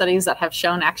scientific studies that have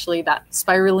shown actually that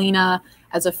spirulina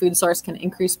as a food source can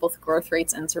increase both growth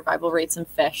rates and survival rates in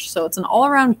fish. So it's an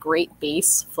all-around great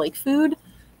base flake food.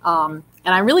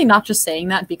 And I'm really not just saying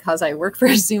that because I work for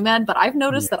ZoomEd, but I've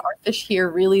noticed that our fish here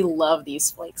really love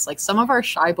these flakes. Like some of our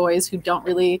shy boys who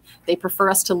they prefer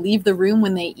us to leave the room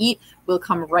when they eat, will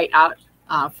come right out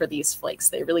for these flakes.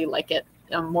 They really like it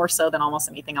more so than almost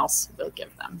anything else we'll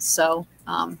give them. So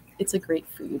it's a great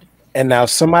food. And now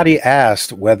somebody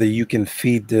asked whether you can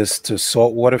feed this to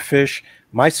saltwater fish.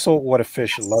 My saltwater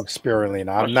fish love spirulina.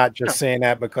 I'm not just saying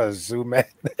that because ZoomEd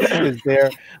is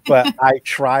there, but I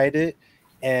tried it.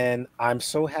 And I'm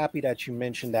so happy that you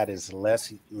mentioned that is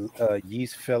less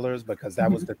yeast fillers, because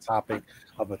that was the topic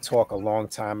of a talk a long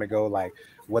time ago, like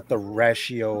what the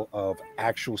ratio of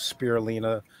actual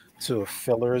spirulina to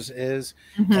fillers is.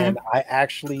 And I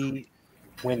actually,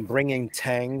 when bringing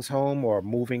tangs home or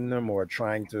moving them or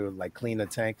trying to like clean a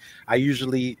tank, I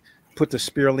usually put the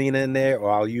spirulina in there,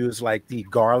 or I'll use like the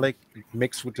garlic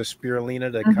mixed with the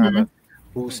spirulina to kind of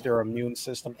boost their immune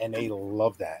system. And they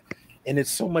love that. And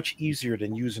it's so much easier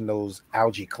than using those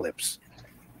algae clips.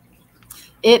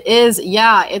 It is,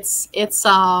 yeah.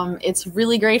 It's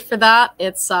really great for that.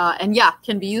 And yeah,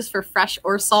 can be used for fresh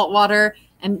or salt water.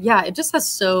 And yeah, it just has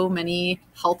so many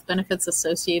health benefits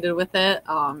associated with it.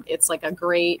 It's like a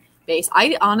great base.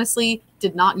 I honestly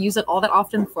did not use it all that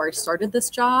often before I started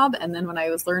this job. And then when I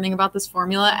was learning about this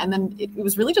formula, and then it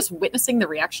was really just witnessing the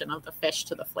reaction of the fish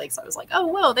to the flakes, I was like, oh,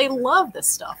 whoa, they love this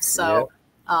stuff. So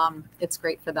it's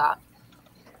great for that.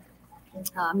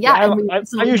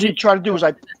 I usually try to do is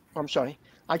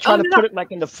I I try to put it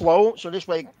like in the flow, so this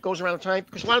way it goes around the tank.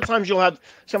 Because a lot of times you'll have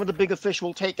some of the bigger fish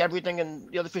will take everything, and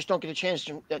the other fish don't get a chance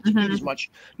to eat as much.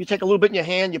 You take a little bit in your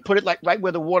hand, you put it like right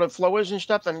where the water flow is and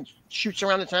stuff, and it shoots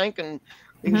around the tank, and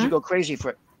they usually go crazy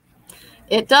for it.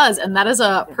 It does, and that is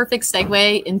a perfect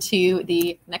segue into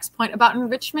the next point about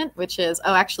enrichment, which is,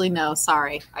 oh, actually, no,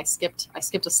 sorry, I skipped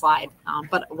a slide.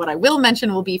 But what I will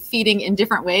mention will be feeding in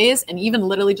different ways, and even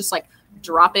literally just like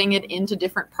dropping it into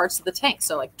different parts of the tank.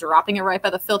 So like dropping it right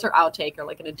by the filter outtake or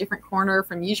like in a different corner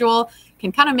from usual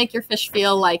can kind of make your fish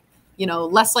feel like, you know,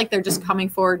 less like they're just coming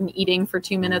forward and eating for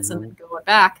 2 minutes and then going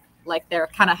back, like they're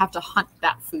kind of have to hunt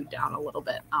that food down a little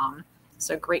bit.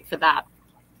 So great for that.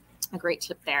 A great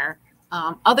tip there.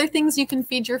 Other things you can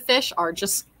feed your fish are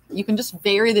just, you can just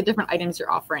vary the different items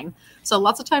you're offering. So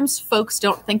lots of times folks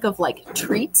don't think of like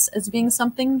treats as being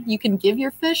something you can give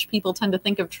your fish. People tend to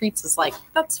think of treats as like,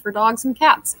 that's for dogs and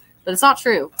cats, but it's not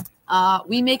true.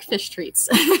 We make fish treats.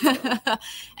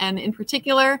 And in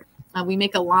particular, we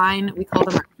make a line, we call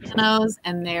them our minnows,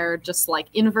 and they're just like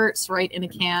inverts right in a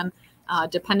can.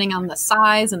 Depending on the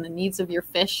size and the needs of your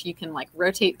fish, you can like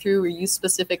rotate through or use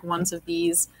specific ones of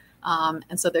these.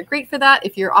 And so they're great for that.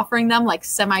 If you're offering them like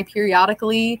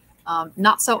semi-periodically,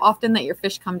 not so often that your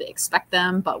fish come to expect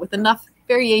them, but with enough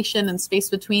variation and space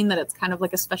between that it's kind of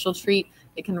like a special treat,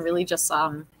 it can really just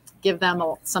give them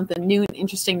something new and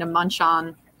interesting to munch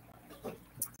on.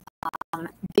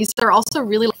 These are also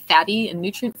really fatty and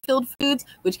nutrient-filled foods,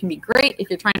 which can be great if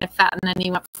you're trying to fatten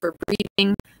anyone up for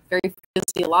breeding. Very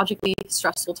physiologically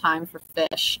stressful time for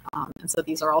fish. And so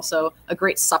these are also a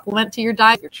great supplement to your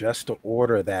diet. Just to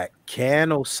order that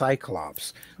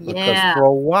Cyclops, because for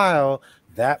a while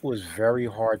that was very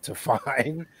hard to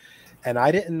find. And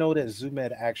I didn't know that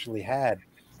Zoomed actually had,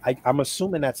 I'm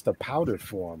assuming that's the powdered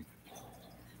form.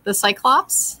 The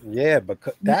Cyclops? Yeah,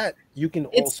 because that you can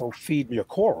also feed your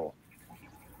coral.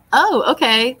 Oh,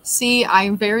 okay. See,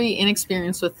 I'm very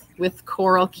inexperienced with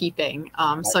coral keeping,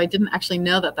 so I didn't actually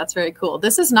know that. That's very cool.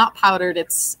 This is not powdered.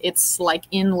 It's like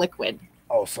in liquid.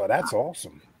 Oh, so that's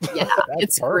awesome. Yeah,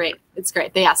 it's great. It's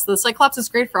great. Yes, the Cyclops is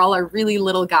great for all our really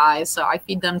little guys. So I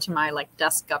feed them to my like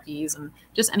desk guppies and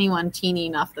just anyone teeny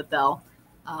enough that they'll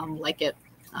like it.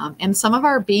 And some of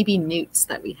our baby newts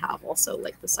that we have also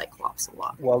like the Cyclops a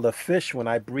lot. Well, the fish, when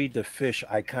I breed the fish,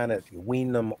 I kind of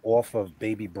wean them off of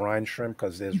baby brine shrimp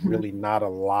because there's really not a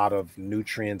lot of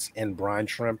nutrients in brine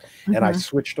shrimp. And I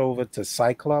switched over to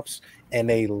Cyclops and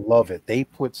they love it. They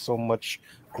put so much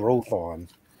growth on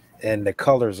and the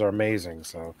colors are amazing.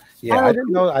 So yeah, I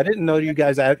didn't know you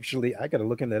guys actually, I got to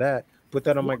look into that. Put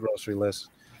that on my grocery list.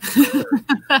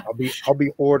 I'll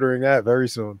be ordering that very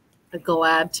soon.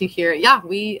 Glad to hear it. Yeah,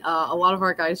 we a lot of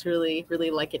our guys really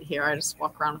like it here. I just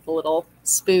walk around with a little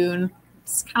spoon.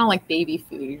 It's kind of like baby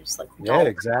food. You just like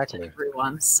exactly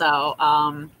everyone. So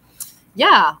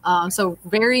so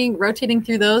rotating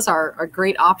through those are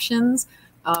great options.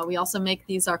 We also make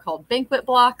these are called banquet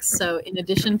blocks. So in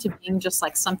addition to being just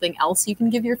like something else you can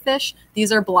give your fish,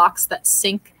 these are blocks that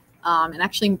sink. And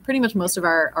actually pretty much most of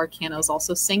our canos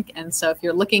also sink. And so if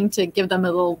you're looking to give them a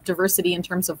little diversity in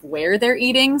terms of where they're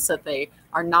eating, so that they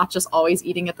are not just always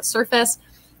eating at the surface,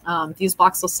 these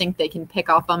blocks will sink. They can pick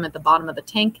off them at the bottom of the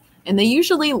tank. And they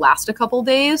usually last a couple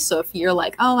days. So if you're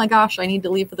like, oh my gosh, I need to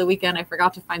leave for the weekend, I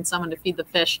forgot to find someone to feed the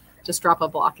fish, just drop a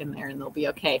block in there and they'll be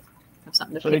okay. Have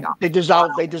something to pick off. They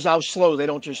dissolve slow. They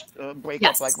don't just break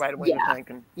up like right away in the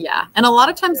tank. And a lot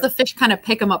of times the fish kind of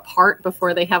pick them apart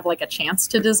before they have like a chance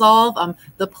to dissolve.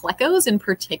 The plecos in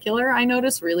particular, I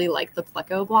notice really like the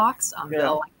pleco blocks.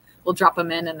 We'll drop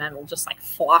them in and then we'll just like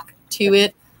flock to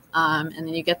it. And then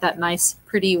you get that nice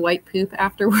pretty white poop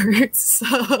afterwards.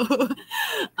 So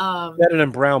better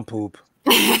than brown poop.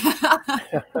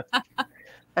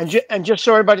 And just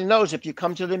so everybody knows, if you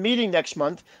come to the meeting next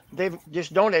month, they've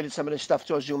just donated some of this stuff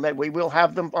to ZoomEd. We will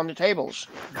have them on the tables.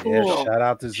 Cool. Yeah, shout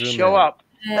out to ZoomEd. Show up.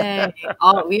 Hey,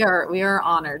 we are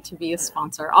honored to be a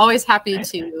sponsor. Always happy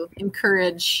to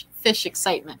encourage fish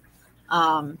excitement.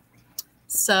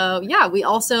 So yeah, we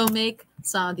also make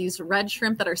some of these red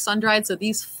shrimp that are sun dried. So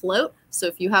these float. So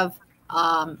if you have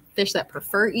fish that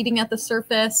prefer eating at the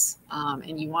surface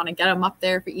and you want to get them up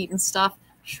there for eating stuff,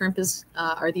 shrimp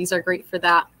these are great for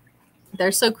that.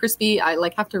 They're so crispy. I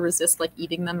like have to resist like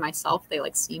eating them myself. They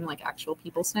like seem like actual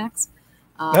people snacks.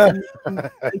 And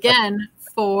again,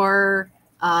 for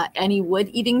any wood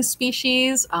eating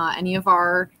species, any of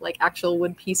our like actual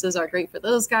wood pieces are great for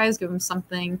those guys. Give them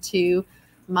something to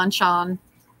munch on.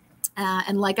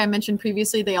 And like I mentioned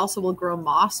previously, they also will grow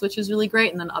moss, which is really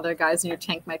great. And then other guys in your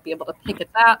tank might be able to pick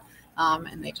at that.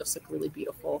 And they just look really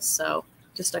beautiful. So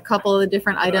just a couple of the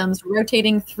different items,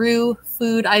 rotating through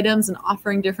food items and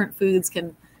offering different foods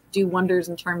can do wonders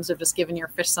in terms of just giving your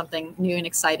fish something new and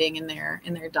exciting in their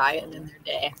diet and in their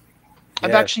day.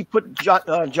 I've actually put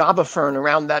Java fern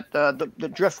around that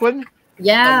the driftwood.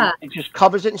 Yeah, it just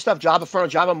covers it and stuff. Java fern,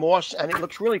 Java moss, and it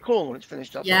looks really cool when it's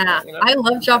finished up. Yeah, like that, you know? I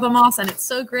love Java moss, and it's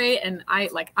so great. And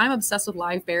I'm obsessed with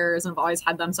live bears, and I've always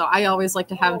had them. So I always like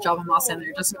to have Java moss in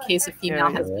there, just in case a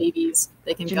female has babies,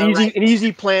 they can go. An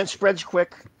easy plant, spreads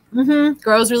quick.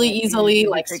 Grows really easily,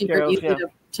 like super easy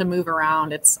to move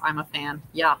around. I'm a fan.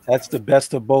 Yeah, that's the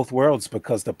best of both worlds,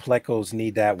 because the plecos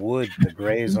need that wood to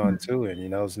graze on too,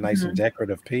 and it's a nice and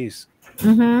decorative piece.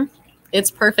 It's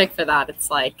perfect for that.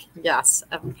 It's like, yes,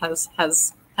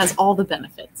 has all the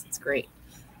benefits. It's great.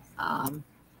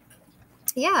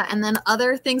 Yeah, and then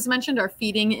other things mentioned are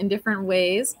feeding in different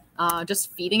ways.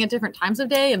 Just feeding at different times of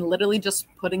day, and literally just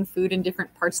putting food in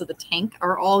different parts of the tank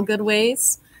are all good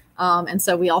ways. And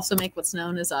so we also make what's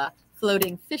known as a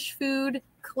floating fish food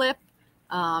clip.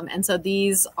 And so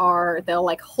they'll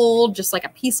like hold just like a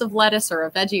piece of lettuce or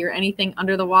a veggie or anything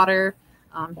under the water.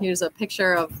 Here's a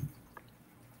picture of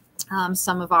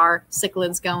some of our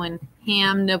cichlids going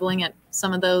ham, nibbling at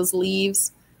some of those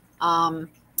leaves.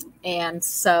 And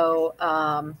so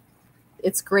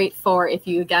it's great for if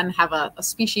you, again, have a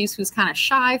species who's kind of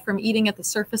shy from eating at the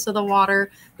surface of the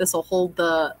water. This will hold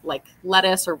the like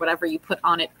lettuce or whatever you put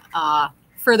on it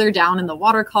further down in the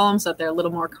water column, so that they're a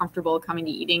little more comfortable coming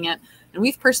to eating it. And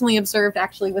we've personally observed,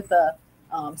 actually, with the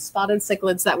spotted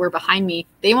cichlids that were behind me,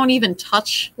 they won't even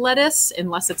touch lettuce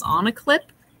unless it's on a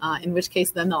clip, in which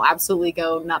case then they'll absolutely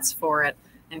go nuts for it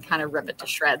and kind of rip it to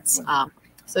shreds.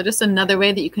 So just another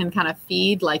way that you can kind of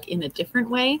feed like in a different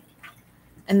way.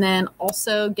 And then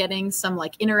also getting some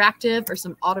like interactive or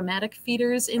some automatic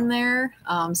feeders in there.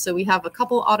 So we have a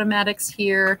couple automatics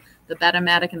here, the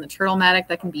Betamatic and the Turtlematic,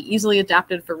 that can be easily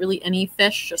adapted for really any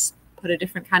fish. Just put a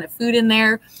different kind of food in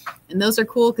there. And those are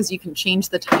cool because you can change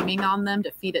the timing on them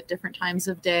to feed at different times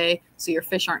of day. So your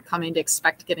fish aren't coming to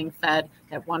expect getting fed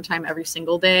at one time every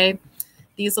single day.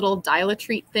 These little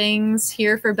dial-a-treat things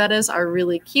here for bettas are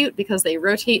really cute because they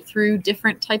rotate through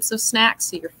different types of snacks.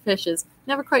 So your fish is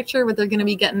never quite sure what they're going to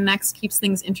be getting next, keeps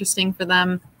things interesting for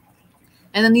them.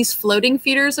 And then these floating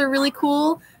feeders are really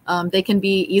cool. They can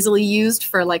be easily used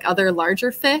for like other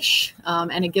larger fish,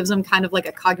 and it gives them kind of like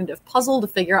a cognitive puzzle to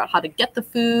figure out how to get the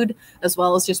food, as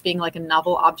well as just being like a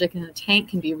novel object in a tank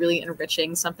can be really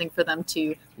enriching, something for them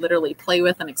to literally play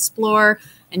with and explore.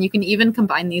 And you can even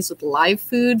combine these with live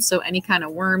food, so any kind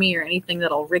of wormy or anything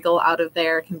that'll wriggle out of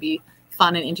there can be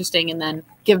fun and interesting, and then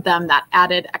give them that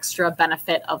added extra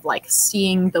benefit of like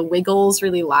seeing the wiggles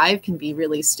really live can be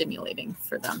really stimulating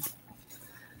for them.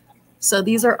 So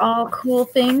these are all cool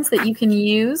things that you can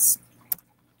use.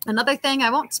 Another thing,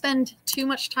 I won't spend too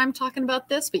much time talking about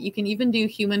this, but you can even do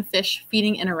human-fish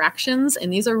feeding interactions,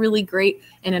 and these are really great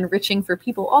and enriching for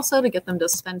people also to get them to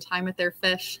spend time with their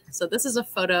fish. So this is a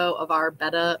photo of our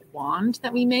betta wand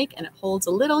that we make, and it holds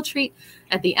a little treat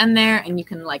at the end there, and you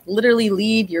can like literally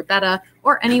lead your betta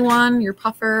or anyone, your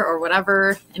puffer or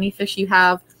whatever, any fish you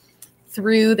have,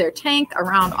 through their tank,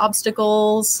 around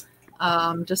obstacles.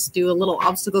 Just do a little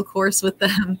obstacle course with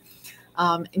them.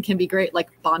 It can be great like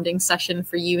bonding session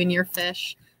for you and your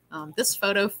fish. This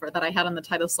photo that I had on the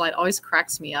title slide always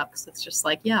cracks me up because it's just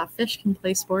like, yeah, fish can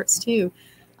play sports too.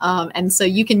 And so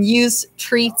you can use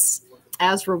treats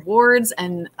as rewards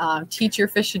and teach your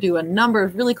fish to do a number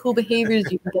of really cool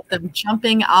behaviors. You can get them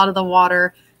jumping out of the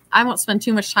water. I won't spend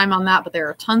too much time on that, but there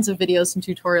are tons of videos and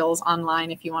tutorials online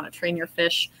if you want to train your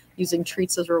fish using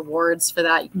treats as rewards for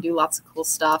that. You can do lots of cool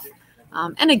stuff.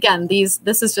 And again,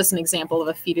 this is just an example of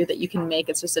a feeder that you can make.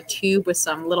 It's just a tube with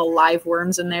some little live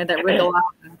worms in there that wriggle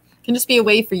out. And can just be a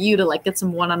way for you to like get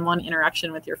some one-on-one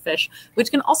interaction with your fish,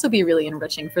 which can also be really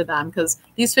enriching for them because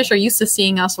these fish are used to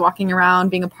seeing us walking around,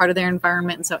 being a part of their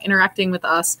environment. And so interacting with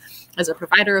us as a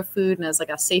provider of food and as like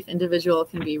a safe individual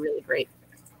can be really great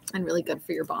and really good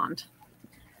for your bond.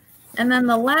 And then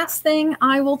the last thing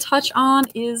I will touch on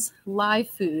is live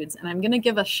foods. And I'm going to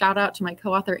give a shout out to my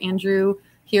co-author, Andrew,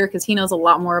 here because he knows a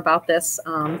lot more about this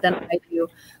than I do.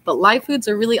 But live foods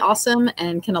are really awesome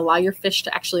and can allow your fish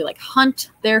to actually like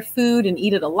hunt their food and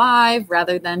eat it alive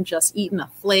rather than just eating a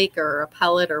flake or a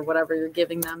pellet or whatever you're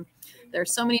giving them. There are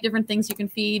so many different things you can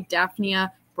feed: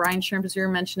 Daphnia, brine shrimp, as you were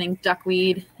mentioning,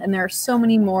 duckweed, and there are so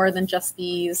many more than just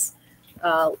these.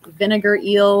 Vinegar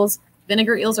eels.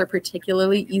 Vinegar eels are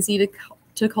particularly easy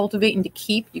to cultivate and to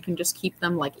keep. You can just keep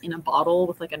them like in a bottle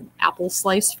with like an apple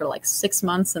slice for like 6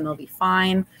 months and they'll be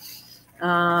fine.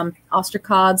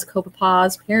 Ostracods,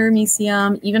 copepods,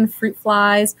 paramecium, even fruit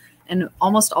flies. And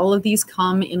almost all of these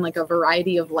come in like a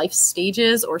variety of life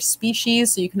stages or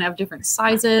species. So you can have different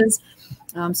sizes.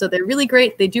 So they're really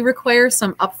great. They do require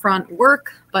some upfront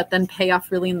work, but then pay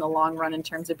off really in the long run in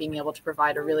terms of being able to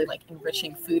provide a really like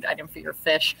enriching food item for your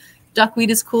fish. Duckweed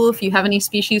is cool if you have any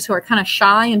species who are kind of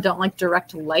shy and don't like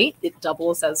direct light. It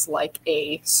doubles as like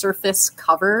a surface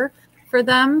cover for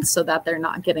them so that they're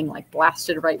not getting like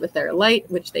blasted right with their light,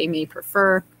 which they may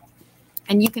prefer.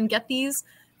 And you can get these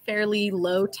fairly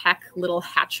low tech little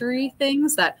hatchery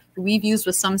things that we've used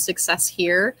with some success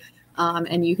here.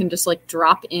 And you can just like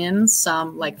drop in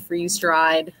some like freeze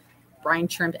dried brine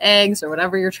trimmed eggs or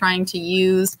whatever you're trying to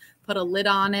use, put a lid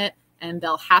on it, and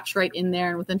they'll hatch right in there.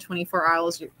 And within 24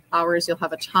 hours, you'll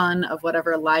have a ton of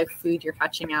whatever live food you're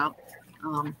hatching out.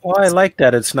 Well, I like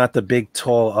that it's not the big,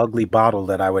 tall, ugly bottle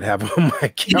that I would have on my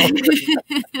counter.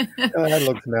 That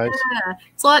looks nice. Yeah,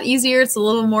 it's a lot easier. It's a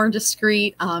little more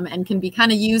discreet, and can be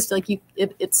kind of used like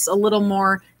it's a little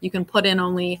more. You can put in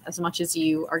only as much as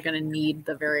you are going to need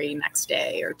the very next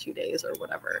day or 2 days or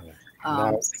whatever.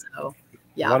 So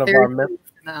yeah, one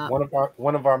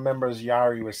of our members,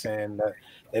 Yari, was saying that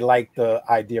they like the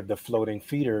idea of the floating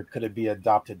feeder. Could it be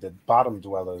adopted to bottom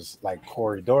dwellers like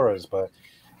Corridoras? But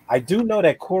I do know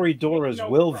that Corridoras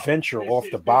will venture off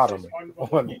the bottom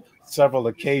on several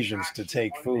occasions to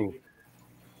take food.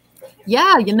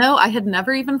 Yeah, you know, I had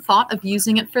never even thought of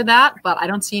using it for that, but I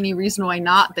don't see any reason why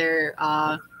not. There,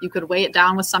 you could weigh it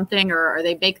down with something, or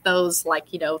they make those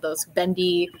like, you know, those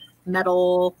bendy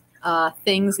metal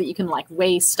things that you can like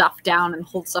weigh stuff down and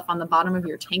hold stuff on the bottom of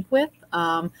your tank with.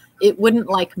 It wouldn't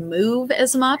like move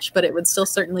as much, but it would still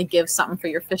certainly give something for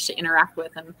your fish to interact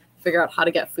with and figure out how to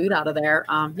get food out of there.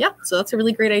 Yeah, so that's a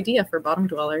really great idea for bottom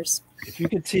dwellers. If you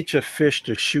could teach a fish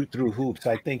to shoot through hoops,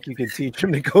 I think you could teach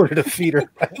him to go to the feeder.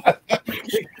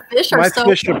 Fish are My so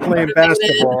fish are playing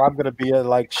basketball. I'm going to be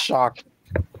like shocked.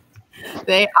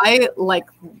 I like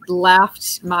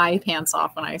laughed my pants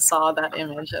off when I saw that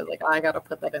image. I was like, oh, I got to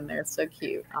put that in there. It's so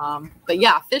cute. But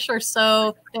yeah, fish are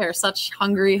they're such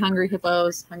hungry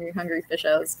hippos, hungry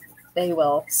fishos. They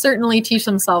will certainly teach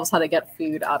themselves how to get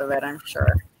food out of it, I'm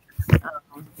sure.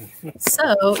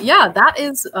 So yeah, that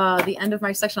is the end of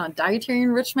my section on dietary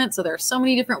enrichment. So there are so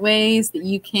many different ways that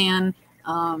you can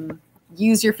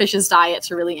use your fish's diet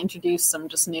to really introduce some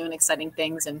just new and exciting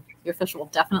things, and your fish will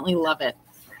definitely love it.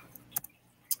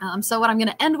 So what I'm going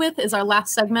to end with is our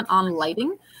last segment on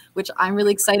lighting, which I'm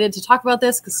really excited to talk about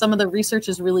this because some of the research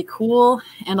is really cool.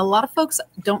 And a lot of folks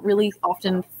don't really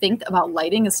often think about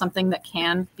lighting as something that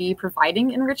can be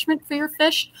providing enrichment for your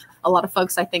fish. A lot of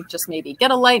folks, I think, just maybe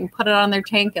get a light and put it on their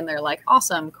tank and they're like,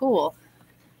 awesome, cool,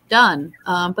 done.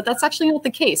 But that's actually not the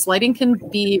case. Lighting can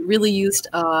be really used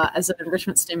as an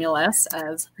enrichment stimulus,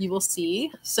 as you will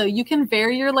see. So you can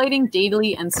vary your lighting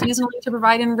daily and seasonally to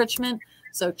provide enrichment.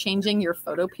 So changing your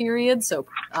photo period, so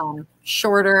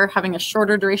having a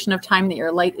shorter duration of time that your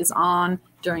light is on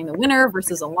during the winter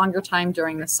versus a longer time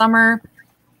during the summer.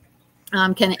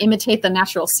 Can imitate the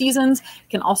natural seasons,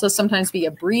 can also sometimes be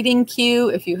a breeding cue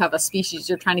if you have a species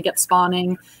you're trying to get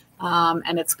spawning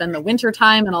and it's been the winter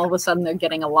time and all of a sudden they're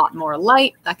getting a lot more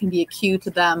light. That can be a cue to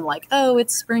them like, oh,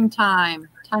 it's springtime,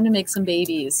 time to make some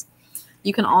babies.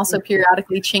 You can also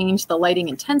periodically change the lighting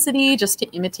intensity just to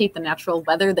imitate the natural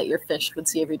weather that your fish would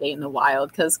see every day in the wild.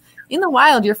 Because in the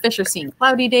wild, your fish are seeing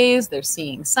cloudy days, they're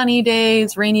seeing sunny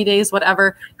days, rainy days,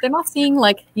 whatever. They're not seeing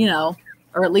like, you know,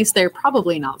 or at least they're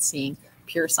probably not seeing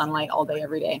pure sunlight all day,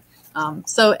 every day.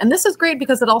 And this is great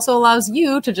because it also allows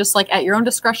you to just like at your own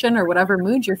discretion or whatever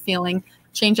mood you're feeling,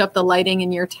 change up the lighting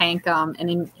in your tank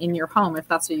and in your home if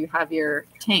that's where you have your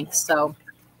tank. So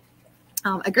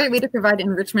a great way to provide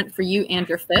enrichment for you and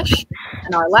your fish.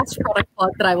 And our last product plug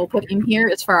that I will put in here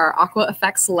is for our Aqua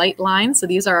Effects light line. So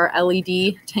these are our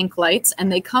LED tank lights,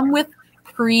 and they come with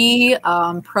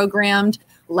pre-programmed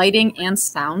lighting and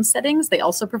sound settings. They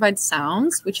also provide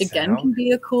sounds, which again can be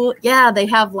a cool, they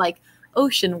have like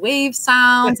ocean wave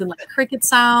sounds and like cricket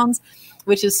sounds,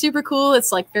 which is super cool.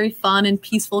 It's like very fun and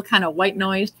peaceful kind of white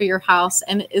noise for your house,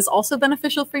 and is also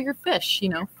beneficial for your fish. You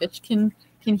know, fish can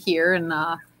hear and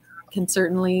can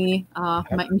certainly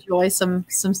might enjoy some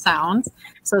sounds.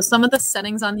 So some of the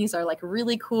settings on these are like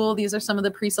really cool. These are some of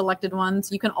the pre-selected ones.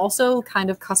 You can also kind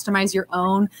of customize your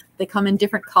own. They come in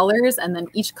different colors, and then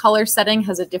each color setting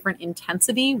has a different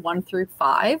intensity, 1 through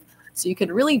 5. So you could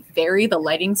really vary the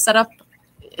lighting setup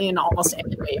in almost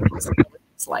any way possible with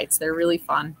these lights. They're really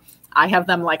fun. I have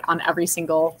them like on every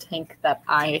single tank that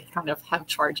I kind of have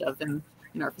charge of, and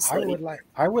in our facility.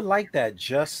 I would like that.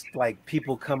 Just like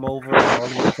people come over and all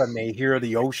of a sudden they hear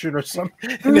the ocean or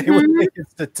something, and they would think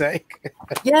it's the tank.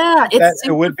 Yeah, it's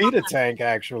it would be the tank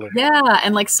actually. Yeah,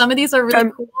 and like some of these are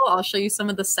really cool. I'll show you some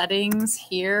of the settings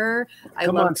here.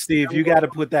 Come on, Steve, you got to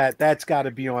put that. That's got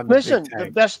to be on. Listen,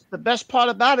 the best part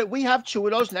about it, we have 2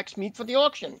 of those next meet for the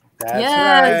auction.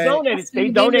 That's right. They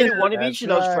donated one of each of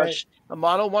those fresh, a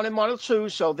Model 1 and Model 2,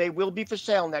 so they will be for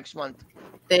sale next month.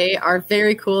 They are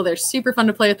very cool. They're super fun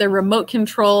to play with. They're remote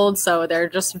controlled, so they're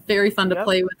just very fun to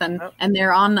play with. And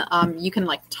they're on, you can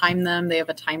like time them. They have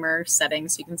a timer setting,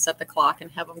 so you can set the clock and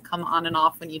have them come on and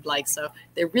off when you'd like. So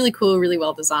they're really cool, really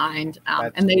well designed.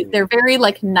 And they're very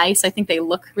like nice. I think they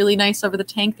look really nice over the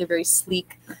tank. They're very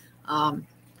sleek.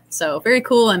 So very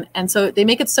cool. And so they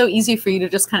make it so easy for you to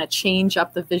just kind of change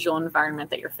up the visual environment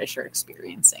that your fish are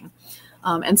experiencing.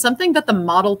 And something that the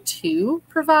Model 2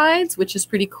 provides, which is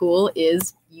pretty cool,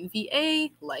 is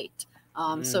UVA light.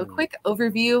 So a quick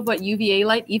overview of what UVA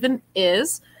light even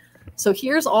is. So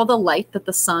here's all the light that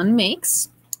the sun makes.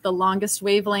 The longest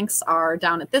wavelengths are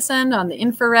down at this end on the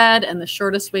infrared, and the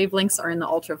shortest wavelengths are in the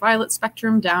ultraviolet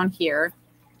spectrum down here.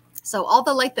 So all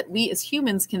the light that we as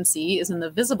humans can see is in the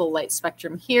visible light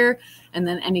spectrum here, and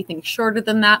then anything shorter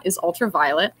than that is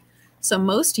ultraviolet. So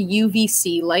most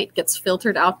UVC light gets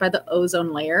filtered out by the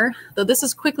ozone layer, though this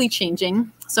is quickly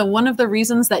changing. So one of the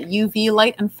reasons that UV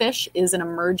light and fish is an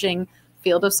emerging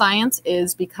field of science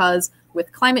is because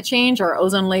with climate change, our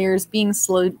ozone layer is being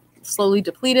slowly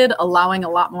depleted, allowing a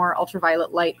lot more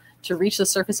ultraviolet light to reach the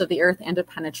surface of the earth and to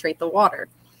penetrate the water.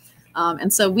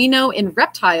 And so we know in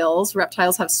reptiles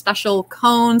have special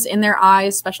cones in their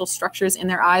eyes, special structures in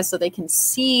their eyes, so they can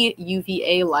see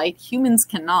UVA light. Humans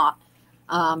cannot.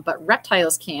 But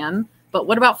reptiles can. But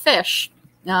what about fish?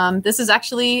 This is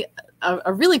actually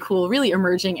a really cool, really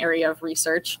emerging area of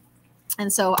research.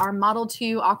 And so our Model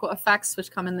 2 Aqua Effects,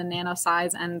 which come in the nano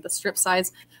size and the strip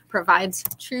size, provides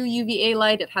true UVA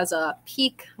light. It has a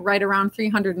peak right around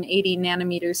 380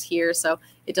 nanometers here. So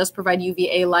it does provide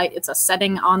UVA light. It's a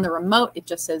setting on the remote. It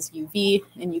just says UV,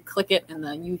 and you click it and the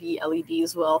UV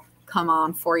LEDs will come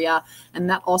on for you. And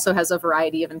that also has a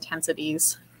variety of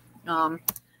intensities.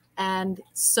 And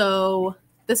so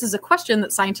this is a question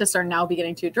that scientists are now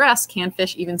beginning to address. Can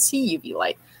fish even see UV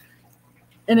light?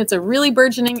 And it's a really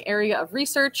burgeoning area of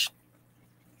research.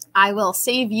 I will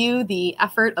save you the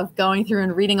effort of going through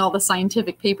and reading all the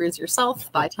scientific papers yourself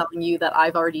by telling you that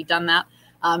I've already done that.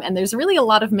 And there's really a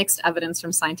lot of mixed evidence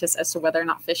from scientists as to whether or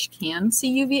not fish can see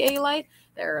UVA light.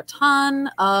 There are a ton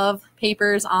of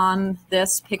papers on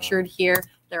this pictured here.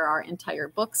 There are entire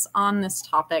books on this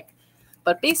topic.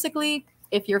 But basically,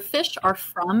 if your fish are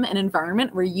from an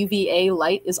environment where UVA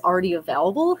light is already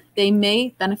available, they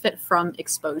may benefit from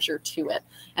exposure to it.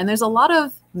 And there's a lot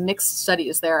of mixed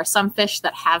studies. There are some fish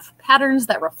that have patterns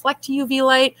that reflect UV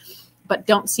light, but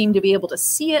don't seem to be able to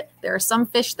see it. There are some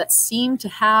fish that seem to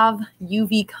have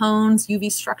UV cones,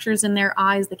 UV structures in their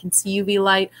eyes that can see UV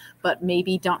light, but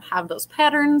maybe don't have those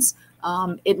patterns.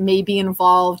 It may be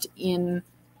involved in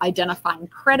identifying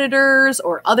predators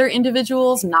or other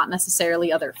individuals, not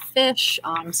necessarily other fish.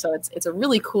 So it's a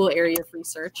really cool area of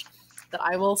research that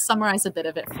I will summarize a bit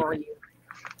of it for you.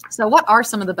 So what are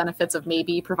some of the benefits of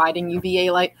maybe providing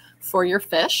UVA light for your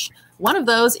fish? One of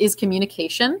those is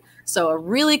communication. So a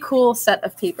really cool set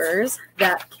of papers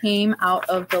that came out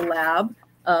of the lab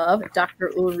of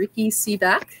Dr. Ulrike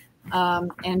Siebeck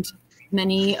and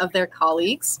many of their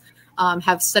colleagues.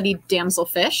 Have studied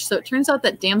damselfish. So it turns out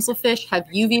that damselfish have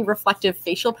UV reflective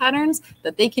facial patterns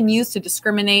that they can use to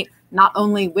discriminate not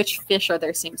only which fish are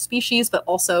their same species, but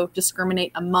also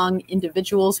discriminate among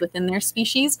individuals within their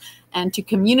species and to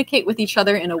communicate with each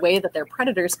other in a way that their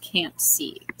predators can't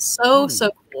see. So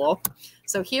cool.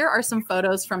 So here are some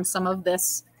photos from some of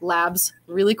this lab's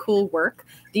really cool work.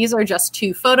 These are just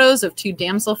 2 photos of 2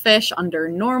 damselfish under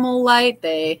normal light.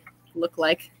 They look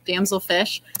like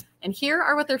damselfish. And here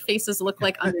are what their faces look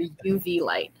like under UV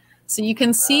light. So you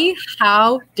can see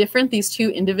how different these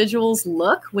 2 individuals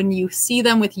look when you see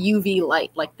them with UV light.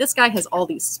 Like this guy has all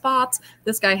these spots.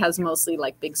 This guy has mostly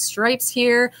like big stripes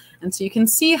here. And so you can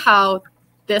see how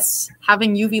this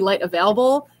having UV light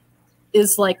available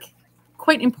is like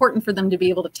quite important for them to be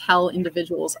able to tell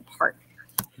individuals apart.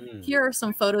 Here are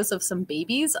some photos of some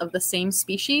babies of the same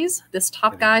species. This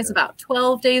top guy is about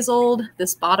 12 days old.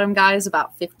 This bottom guy is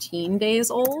about 15 days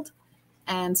old.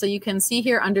 And so you can see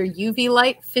here under UV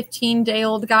light,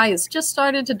 15-day-old guy has just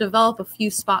started to develop a few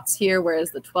spots here,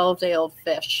 whereas the 12-day-old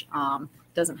fish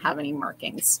doesn't have any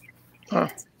markings.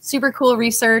 Super cool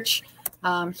research.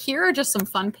 Here are just some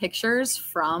fun pictures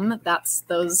from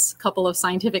those couple of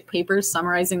scientific papers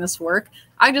summarizing this work.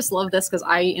 I just love this because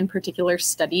I, in particular,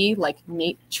 study like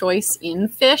mate choice in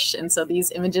fish. And so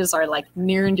these images are like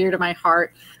near and dear to my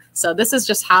heart. So this is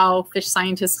just how fish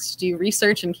scientists do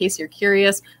research, in case you're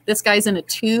curious. This guy's in a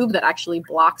tube that actually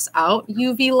blocks out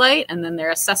UV light, and then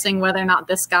they're assessing whether or not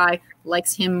this guy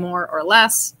likes him more or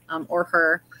less, or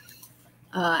her.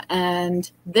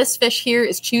 And this fish here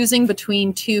is choosing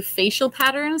between two facial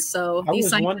patterns. So I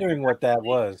was wondering what that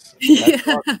was.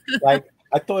 Yeah.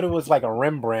 I thought it was like a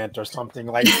Rembrandt or something,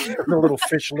 like a little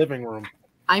fish living room.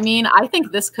 I mean, I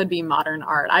think this could be modern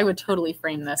art. I would totally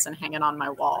frame this and hang it on my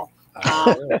wall.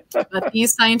 But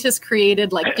these scientists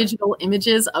created like digital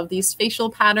images of these facial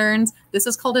patterns. This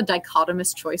is called a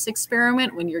dichotomous choice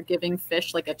experiment, when you're giving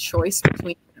fish like a choice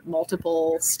between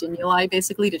multiple stimuli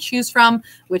basically to choose from.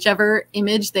 Whichever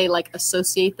image they like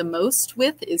associate the most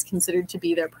with is considered to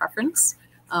be their preference.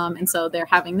 And so they're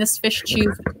having this fish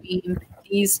choose between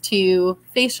these two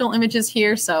facial images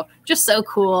here. So just so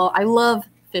cool. I love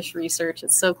fish research.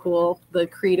 It's so cool. The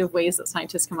creative ways that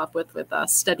scientists come up with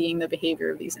studying the behavior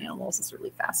of these animals is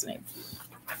really fascinating.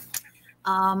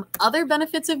 Other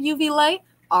benefits of UV light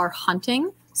are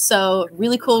hunting. So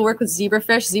really cool work with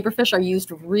zebrafish. Zebrafish are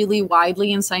used really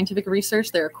widely in scientific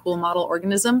research. They're a cool model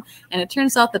organism. And it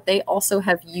turns out that they also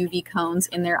have UV cones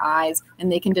in their eyes, and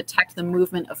they can detect the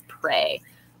movement of prey.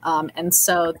 And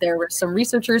so there were some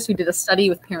researchers who did a study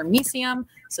with paramecium.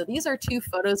 So these are two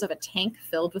photos of a tank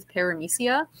filled with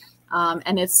paramecia.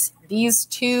 And these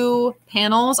two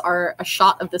panels are a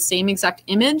shot of the same exact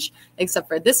image, except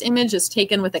for this image is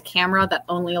taken with a camera that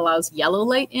only allows yellow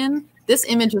light in. This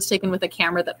image was taken with a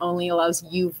camera that only allows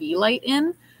UV light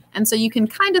in. And so you can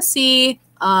kind of see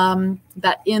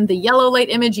that in the yellow light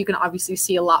image, you can obviously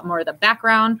see a lot more of the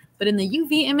background. But in the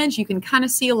UV image, you can kind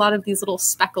of see a lot of these little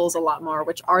speckles a lot more,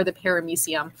 which are the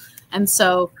paramecium. And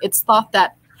so it's thought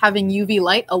that having UV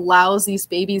light allows these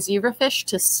baby zebrafish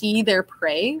to see their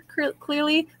prey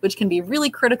clearly, which can be really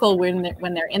critical when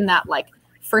they're in that like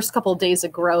first couple of days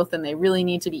of growth and they really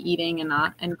need to be eating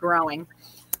and growing.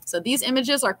 So these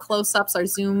images are close-ups, are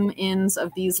zoom-ins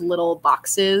of these little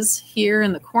boxes here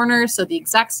in the corner. So the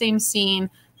exact same scene.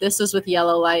 This is with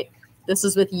yellow light. This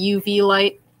is with UV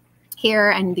light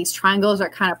here. And these triangles are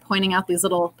kind of pointing out these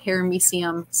little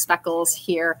paramecium speckles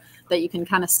here that you can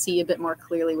kind of see a bit more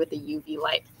clearly with the UV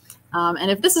light. And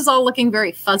if this is all looking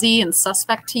very fuzzy and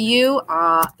suspect to you,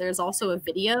 there's also a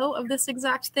video of this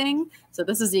exact thing. So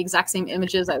this is the exact same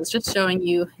images. I was just showing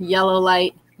you yellow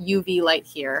light, UV light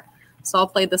here. So I'll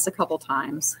play this a couple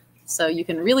times. So you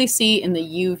can really see in the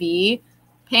UV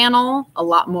panel a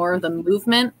lot more of the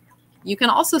movement. You can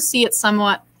also see it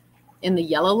somewhat in the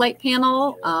yellow light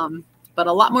panel, but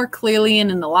a lot more clearly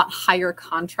and in a lot higher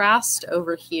contrast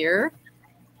over here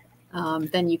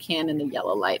than you can in the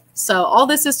yellow light. So all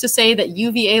this is to say that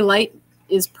UVA light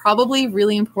is probably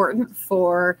really important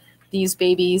for these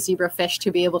baby zebrafish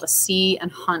to be able to see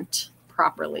and hunt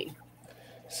properly.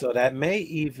 So that may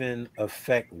even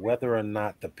affect whether or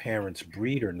not the parents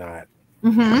breed or not.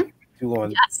 Mm-hmm. Due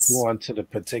on to the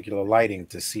particular lighting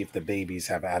to see if the babies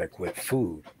have adequate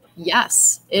food.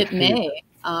 Yes, it may.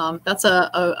 That's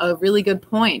a really good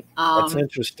point. That's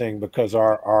interesting because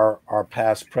our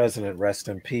past president, rest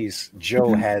in peace,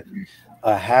 Joe, had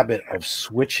a habit of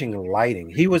switching lighting.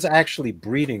 He was actually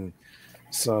breeding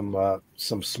some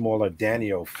smaller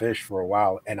Danio fish for a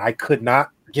while, and I could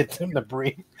not get them to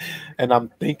breed. And I'm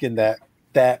thinking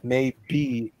that may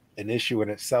be an issue in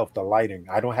itself, the lighting.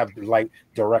 I don't have the light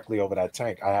directly over that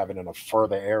tank. I have it in a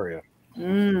further area.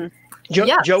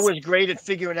 Joe was great at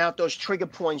figuring out those trigger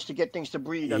points to get things to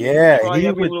breathe. He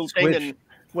every would little switch. thing, and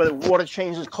whether water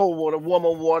changes, cold water,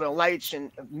 warmer water, lights,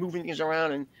 and moving things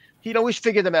around, and he'd always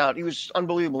figure them out. He was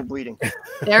unbelievable breeding.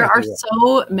 There are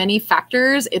so many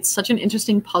factors. It's such an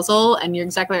interesting puzzle, and you're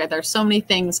exactly right. There are so many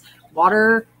things: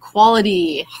 water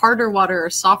quality, harder water,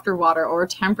 softer water, or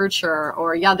temperature,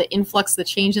 or the influx, the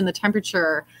change in the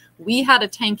temperature. We had a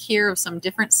tank here of some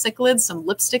different cichlids, some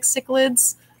lipstick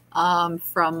cichlids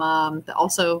from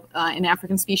also an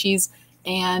African species.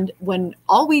 And when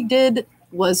all we did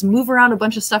was move around a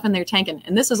bunch of stuff in their tank,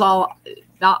 and this is all,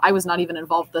 I was not even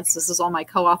involved with this. This is all my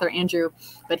co-author, Andrew,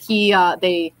 but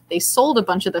they sold a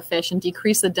bunch of the fish and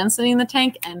decreased the density in the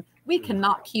tank, and we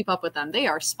cannot keep up with them. They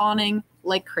are spawning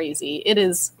like crazy. It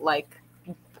is like,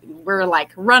 we're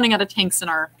like running out of tanks in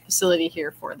our facility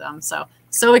here for them.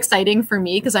 So exciting for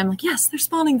me because I'm like, yes, they're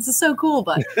spawning. This is so cool.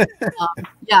 But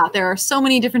there are so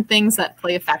many different things that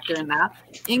play a factor in that,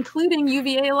 including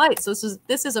UVA light. So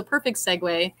this is a perfect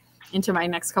segue into my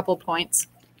next couple points.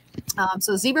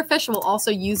 So zebrafish will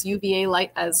also use UVA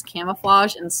light as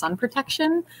camouflage and sun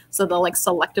protection. So they'll like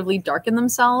selectively darken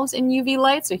themselves in UV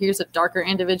light. So here's a darker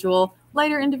individual,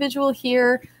 lighter individual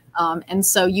here. And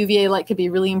so UVA light could be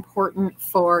really important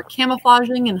for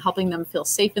camouflaging and helping them feel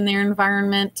safe in their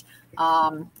environment,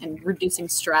 and reducing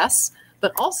stress,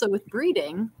 but also with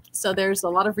breeding. So there's a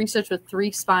lot of research with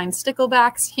 3-spine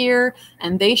sticklebacks here,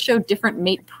 and they show different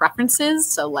mate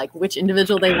preferences. So like which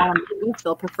individual they want to mate,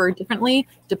 they'll prefer differently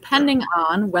depending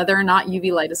on whether or not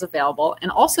UV light is available,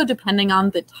 and also depending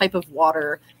on the type of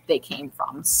water they came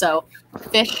from. So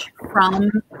fish from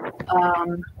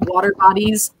water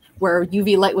bodies where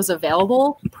UV light was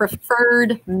available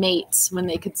preferred mates when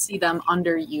they could see them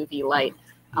under UV light.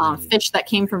 Fish that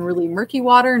came from really murky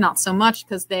water, not so much,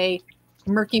 because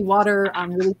murky water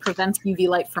really prevents UV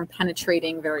light from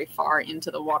penetrating very far into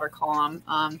the water column,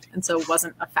 and so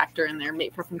wasn't a factor in their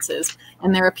mate preferences.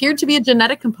 And there appeared to be a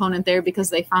genetic component there because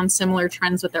they found similar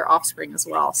trends with their offspring as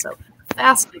well. So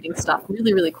fascinating stuff,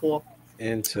 really, really cool.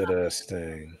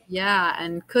 Interesting. Yeah,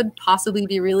 and could possibly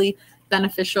be really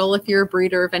beneficial if you're a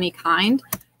breeder of any kind.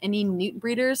 Any newt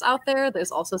breeders out there, there's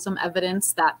also some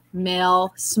evidence that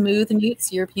male smooth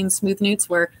newts, European smooth newts,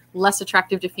 were less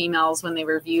attractive to females when they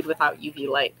were viewed without UV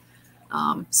light.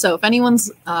 So if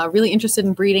anyone's really interested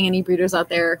in breeding, any breeders out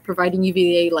there, providing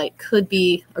UVA light could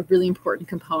be a really important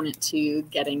component to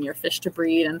getting your fish to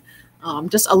breed,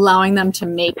 and just allowing them to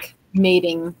make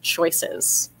mating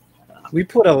choices. We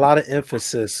put a lot of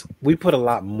emphasis, we put a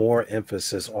lot more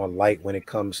emphasis on light when it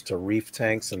comes to reef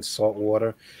tanks and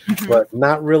saltwater, but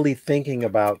not really thinking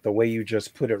about the way you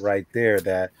just put it right there,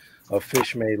 that a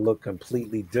fish may look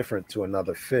completely different to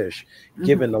another fish,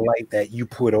 given the light that you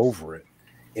put over it,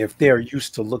 if they're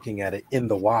used to looking at it in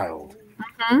the wild.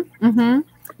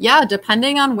 Yeah,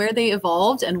 depending on where they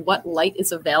evolved and what light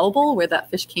is available, where that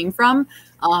fish came from.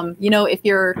 You know, if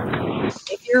you're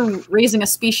raising a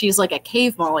species like a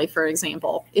cave molly, for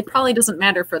example, it probably doesn't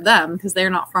matter for them because they're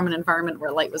not from an environment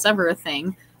where light was ever a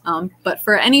thing. But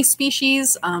for any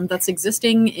species that's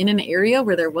existing in an area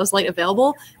where there was light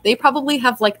available, they probably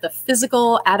have like the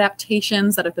physical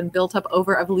adaptations that have been built up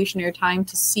over evolutionary time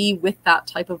to see with that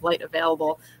type of light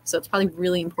available. So it's probably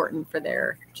really important for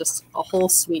their, just a whole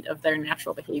suite of their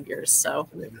natural behaviors. So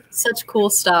such cool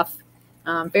stuff.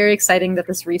 Very exciting that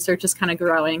this research is kind of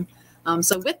growing.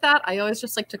 So with that, I always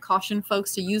just like to caution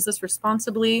folks to use this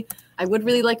responsibly. I would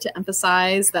really like to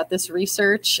emphasize that this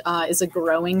research is a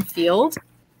growing field.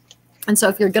 And so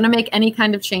if you're going to make any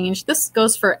kind of change, this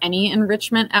goes for any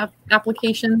enrichment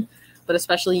application, but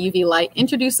especially UV light,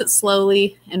 introduce it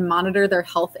slowly and monitor their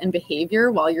health and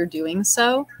behavior while you're doing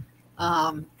so,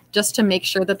 just to make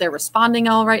sure that they're responding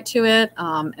all right to it.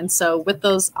 And so with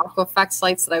those Aquafex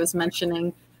lights that I was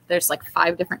mentioning, there's like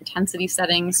 5 different intensity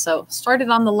settings. So start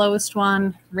it on the lowest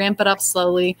one, ramp it up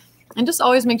slowly, and just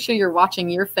always make sure you're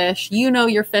watching your fish. You know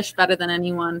your fish better than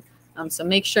anyone. So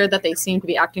make sure that they seem to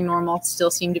be acting normal,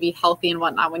 still seem to be healthy and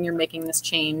whatnot when you're making this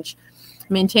change.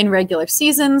 Maintain regular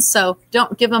seasons. So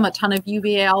don't give them a ton of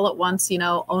UVA all at once, you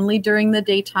know, only during the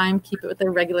daytime, keep it with their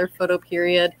regular photo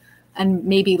period, and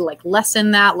maybe like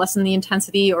lessen the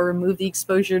intensity or remove the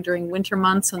exposure during winter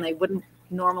months when they wouldn't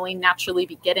normally naturally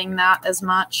be getting that as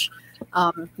much.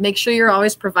 Make sure you're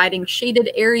always providing shaded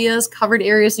areas, covered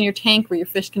areas in your tank where your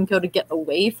fish can go to get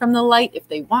away from the light if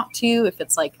they want to. If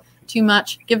it's like too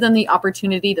much, give them the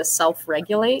opportunity to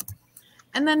self-regulate.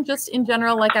 And then just in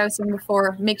general, like I was saying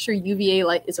before, make sure UVA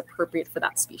light is appropriate for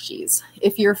that species.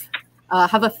 If you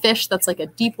have a fish that's like a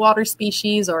deep water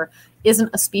species or isn't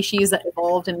a species that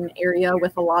evolved in an area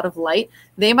with a lot of light,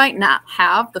 they might not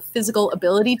have the physical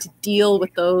ability to deal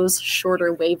with those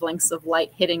shorter wavelengths of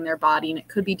light hitting their body, and it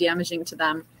could be damaging to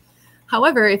them.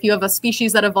 However, if you have a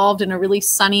species that evolved in a really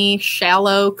sunny,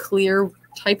 shallow, clear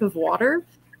type of water,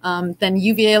 then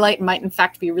UVA light might in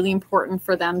fact be really important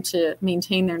for them to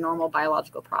maintain their normal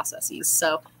biological processes.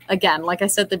 So again, like I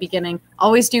said at the beginning,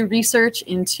 always do research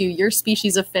into your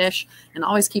species of fish and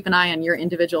always keep an eye on your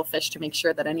individual fish to make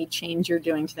sure that any change you're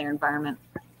doing to their environment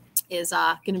is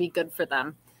going to be good for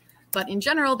them. But in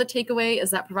general, the takeaway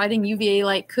is that providing UVA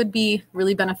light could be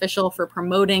really beneficial for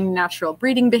promoting natural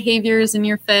breeding behaviors in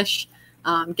your fish,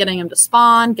 getting them to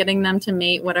spawn, getting them to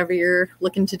mate, whatever you're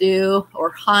looking to do, or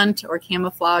hunt or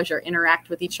camouflage or interact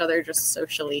with each other just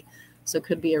socially. So it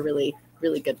could be a really,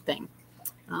 really good thing.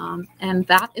 And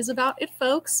that is about it,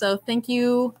 folks. So thank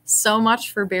you so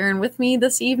much for bearing with me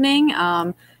this evening.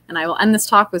 And I will end this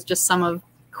talk with just some of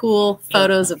cool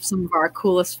photos of some of our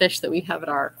coolest fish that we have at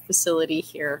our facility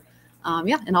here.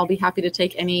 Yeah, and I'll be happy to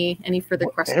take any further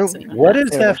questions. What is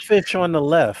that fish on the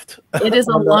left? It is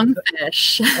a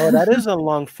lungfish. Oh, that is a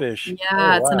lungfish.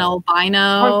 Yeah, it's an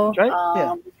albino.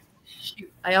 Yeah.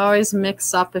 Shoot, I always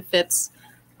mix up if it's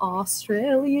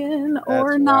Australian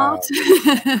or not.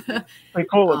 Pretty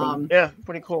cool. Yeah,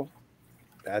 pretty cool.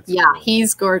 Cool.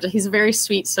 He's gorgeous. He's a very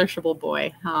sweet, sociable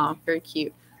boy. Very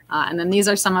cute. And then these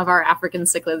are some of our African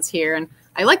cichlids here. And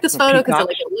I like this photo because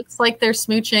it looks like they're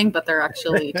smooching, but they're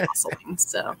actually tussling.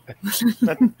 So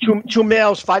two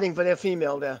males fighting for their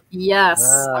female there. Yes.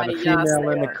 The female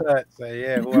in the cut. So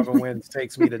yeah, whoever wins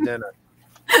takes me to dinner.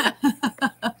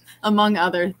 Among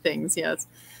other things, yes.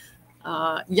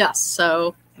 Yes.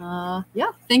 So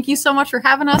yeah, thank you so much for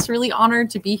having us. Really honored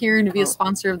to be here and to be a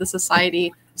sponsor of the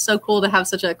society. So cool to have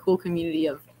such a cool community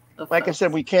of like folks. I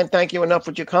said, we can't thank you enough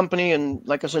with your company. And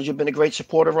like I said, you've been a great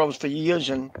supporter of us for years.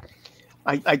 And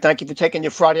I thank you for taking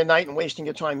your Friday night and wasting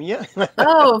your time here.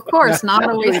 Oh, of course. Not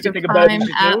a waste of time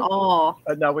at all.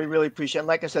 No, we really appreciate it. And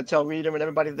like I said, tell Rita and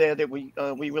everybody there that we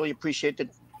really appreciate the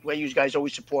way you guys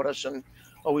always support us and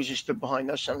always just stood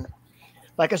behind us. And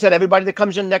like I said, everybody that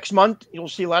comes in next month, you'll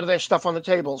see a lot of their stuff on the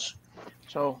tables.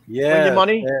 So bring your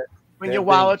money. Bring your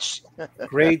wallets.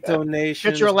 Great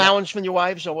donations. Get your allowance from your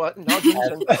wives or what?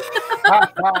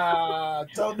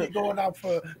 Tell me going out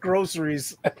for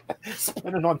groceries,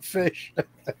 spending on fish.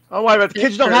 Oh, wait, but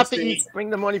kids don't have to eat.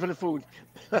 Bring the money for the food.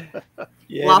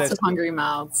 Lots of hungry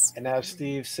mouths. And as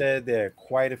Steve said, there are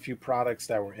quite a few products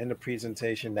that were in the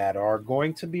presentation that are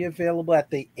going to be available at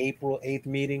the April 8th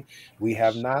meeting. We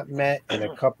have not met in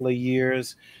a couple of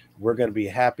years. We're going to be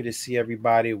happy to see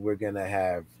everybody. We're going to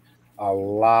have a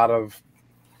lot of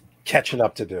catching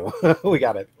up to do. We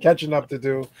got it. Catching up to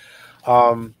do.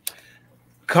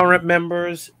 Current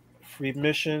members, free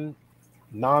admission.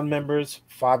 Non-members,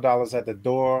 $5 at the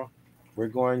door. We're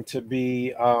going to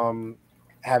be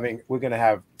we're going to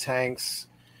have tanks.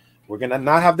 We're going to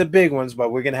not have the big ones,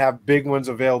 but we're going to have big ones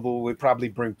available. We'll probably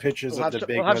bring pictures of the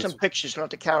big ones. We'll have some pictures. We'll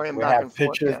have to carry them back and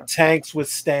forth. We'll have pictures, tanks with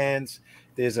stands.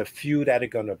 There's a few that are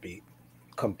going to be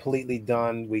completely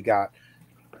done. We got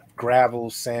gravel,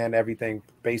 sand, everything,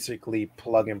 basically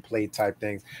plug and play type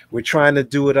things. We're trying to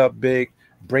do it up big,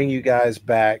 bring you guys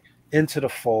back into the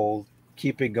fold,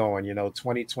 keep it going.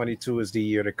 2022 is the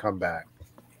year to come back.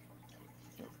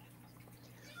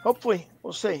 Hopefully,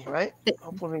 we'll see, right?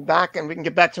 Hopefully we'll be back and we can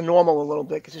get back to normal a little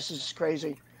bit because this is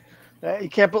crazy. You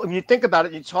can't believe, when you think about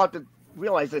it, it's hard to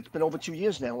realize that it's been over 2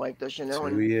 years now like this, 2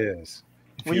 years.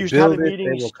 We used to have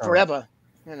meetings forever,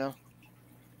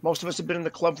 Most of us have been in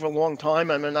the club for a long time.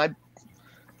 I mean, I've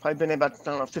probably been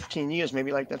about, 15 years,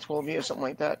 maybe like that, 12 years, something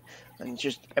like that. And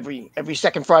just every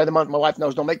second Friday of the month, my wife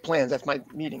knows, don't make plans. That's my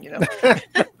meeting,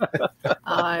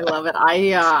 I love it.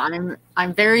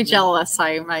 I'm very jealous.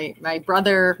 My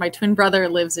twin brother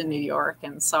lives in New York.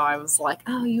 And so I was like,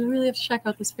 oh, you really have to check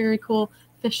out this very cool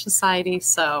fish society.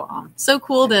 So, so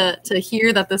cool to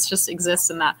hear that this just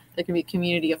exists and that there can be a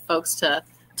community of folks to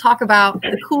talk about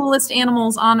the coolest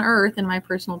animals on earth, in my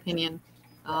personal opinion.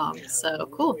 So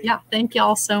cool. Yeah. Thank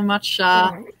y'all so much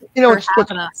for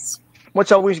having us.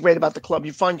 What's always great about the club,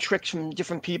 you find tricks from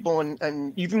different people,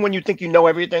 and even when you think you know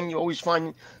everything, you always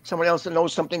find someone else that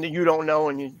knows something that you don't know,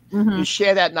 and you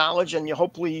share that knowledge, and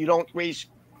hopefully you don't raise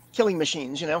killing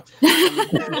machines, stuff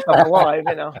alive,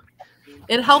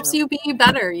 It helps you be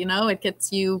better, it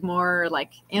gets you more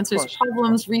like answers to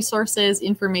problems, resources,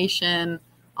 information,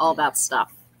 all that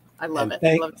stuff. I love it.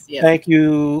 I love to see it. Thank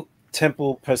you,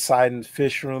 Temple Poseidon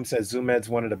Fish Room says ZoomEd's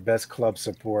one of the best club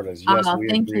supporters. Yes, we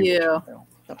thank agree. You.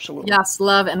 Absolutely. Yes,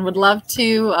 love, and would love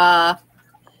to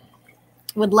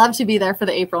be there for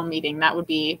the April meeting. That would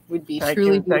be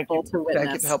truly beautiful to witness.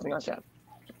 Thank you for helping us out.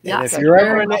 Yeah, if you're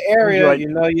ever in the area,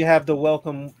 you have the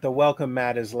welcome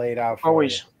mat is laid out for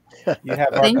always. You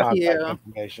have our contact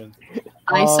information.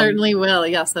 I certainly will.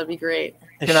 Yes, that'd be great.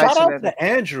 And shout out to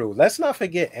Andrew. Let's not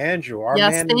forget Andrew.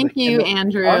 Thank you,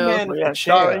 Andrew. Our man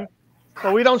sorry.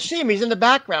 Well, we don't see him. He's in the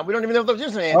background. We don't even know if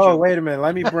there's an Andrew. Oh, wait a minute.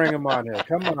 Let me bring him on here.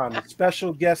 Come on. A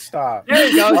special guest star. There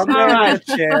you go. Our man in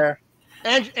the chair.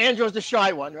 Andrew's the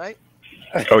shy one, right?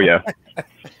 Oh, yeah.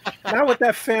 Now with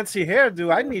that fancy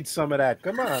hairdo, I need some of that.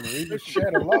 Come on. We just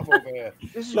share the love over here.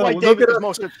 This is why David is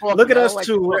most important. Look at us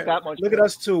two. Look at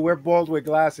us two. We're bald with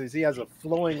glasses. He has a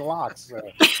flowing locks.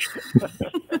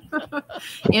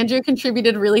 Andrew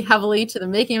contributed really heavily to the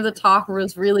making of the talk.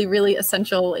 Was really, really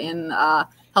essential in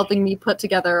helping me put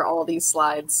together all these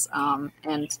slides,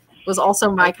 and was also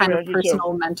my kind of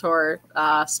personal mentor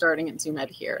starting at ZoomEd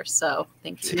here. So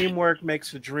thank you. Teamwork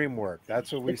makes the dream work.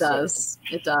 That's what we say.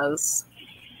 It does.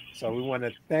 So we want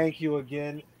to thank you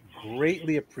again.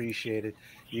 Greatly appreciated.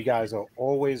 You guys are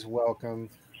always welcome.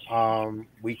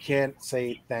 We can't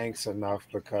say thanks enough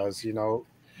because, you know,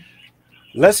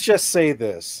 let's just say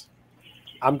this.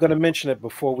 I'm going to mention it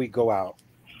before we go out.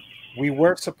 We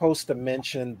were supposed to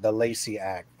mention the Lacey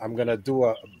Act. I'm going to do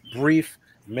a brief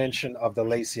mention of the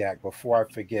Lacey Act before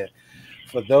I forget.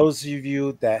 For those of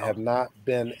you that have not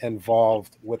been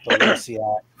involved with the Lacey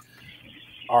Act,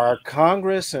 our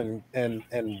Congress and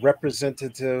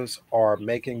representatives are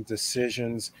making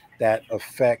decisions that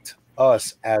affect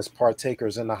us as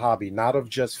partakers in the hobby, not of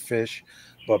just fish,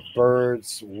 but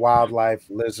birds, wildlife,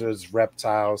 lizards,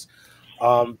 reptiles.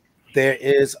 Um, there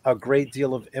is a great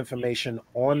deal of information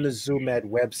on the ZooMed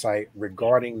website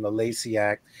regarding the Lacey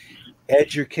Act.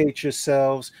 Educate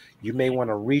yourselves. You may want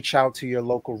to reach out to your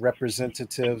local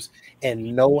representatives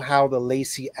and know how the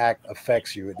Lacey Act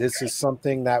affects you. This is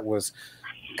something that was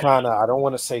kind of, I don't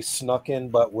want to say snuck in,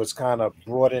 but was kind of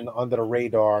brought in under the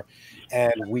radar.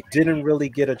 And we didn't really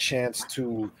get a chance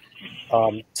to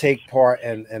take part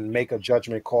and make a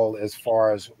judgment call as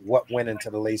far as what went into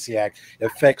the Lacey Act. It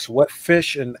affects what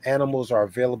fish and animals are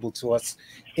available to us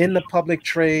in the public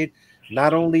trade,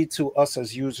 not only to us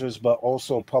as users, but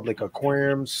also public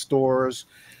aquariums, stores.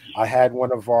 I had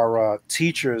one of our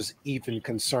teachers even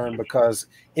concerned because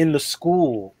in the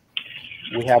school,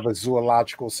 we have a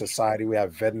zoological society, we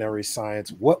have veterinary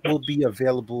science. What will be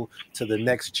available to the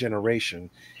next generation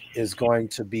is going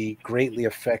to be greatly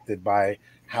affected by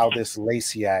how this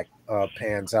Lacey Act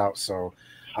pans out. So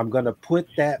I'm going to put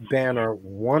that banner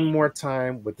one more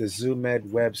time with the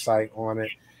ZooMed website on it.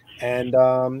 And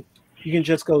you can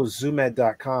just go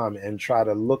zoomed.com and try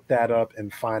to look that up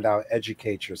and find out,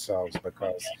 educate yourselves,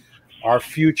 because our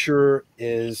future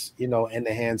is, you know, in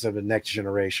the hands of the next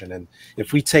generation. And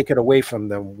if we take it away from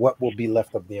them, what will be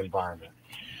left of the environment?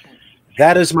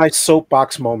 That is my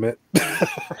soapbox moment.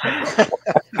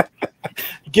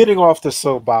 Getting off the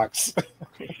soapbox.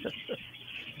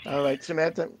 All right,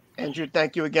 Samantha, Andrew,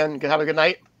 thank you again. Have a good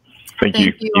night. Thank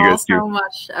you all so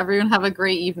much. Everyone have a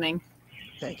great evening.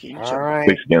 Thank you. All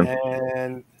right.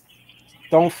 And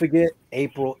don't forget,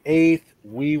 April 8th,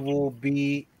 we will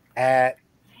be at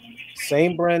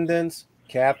St. Brendan's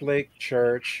Catholic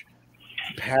Church,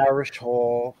 Parish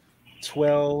Hall,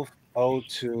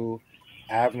 1202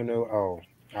 Avenue O.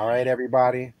 All right,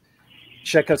 everybody.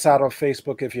 Check us out on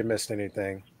Facebook if you missed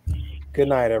anything. Good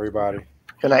night, everybody.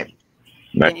 Good night.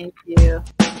 Thank you.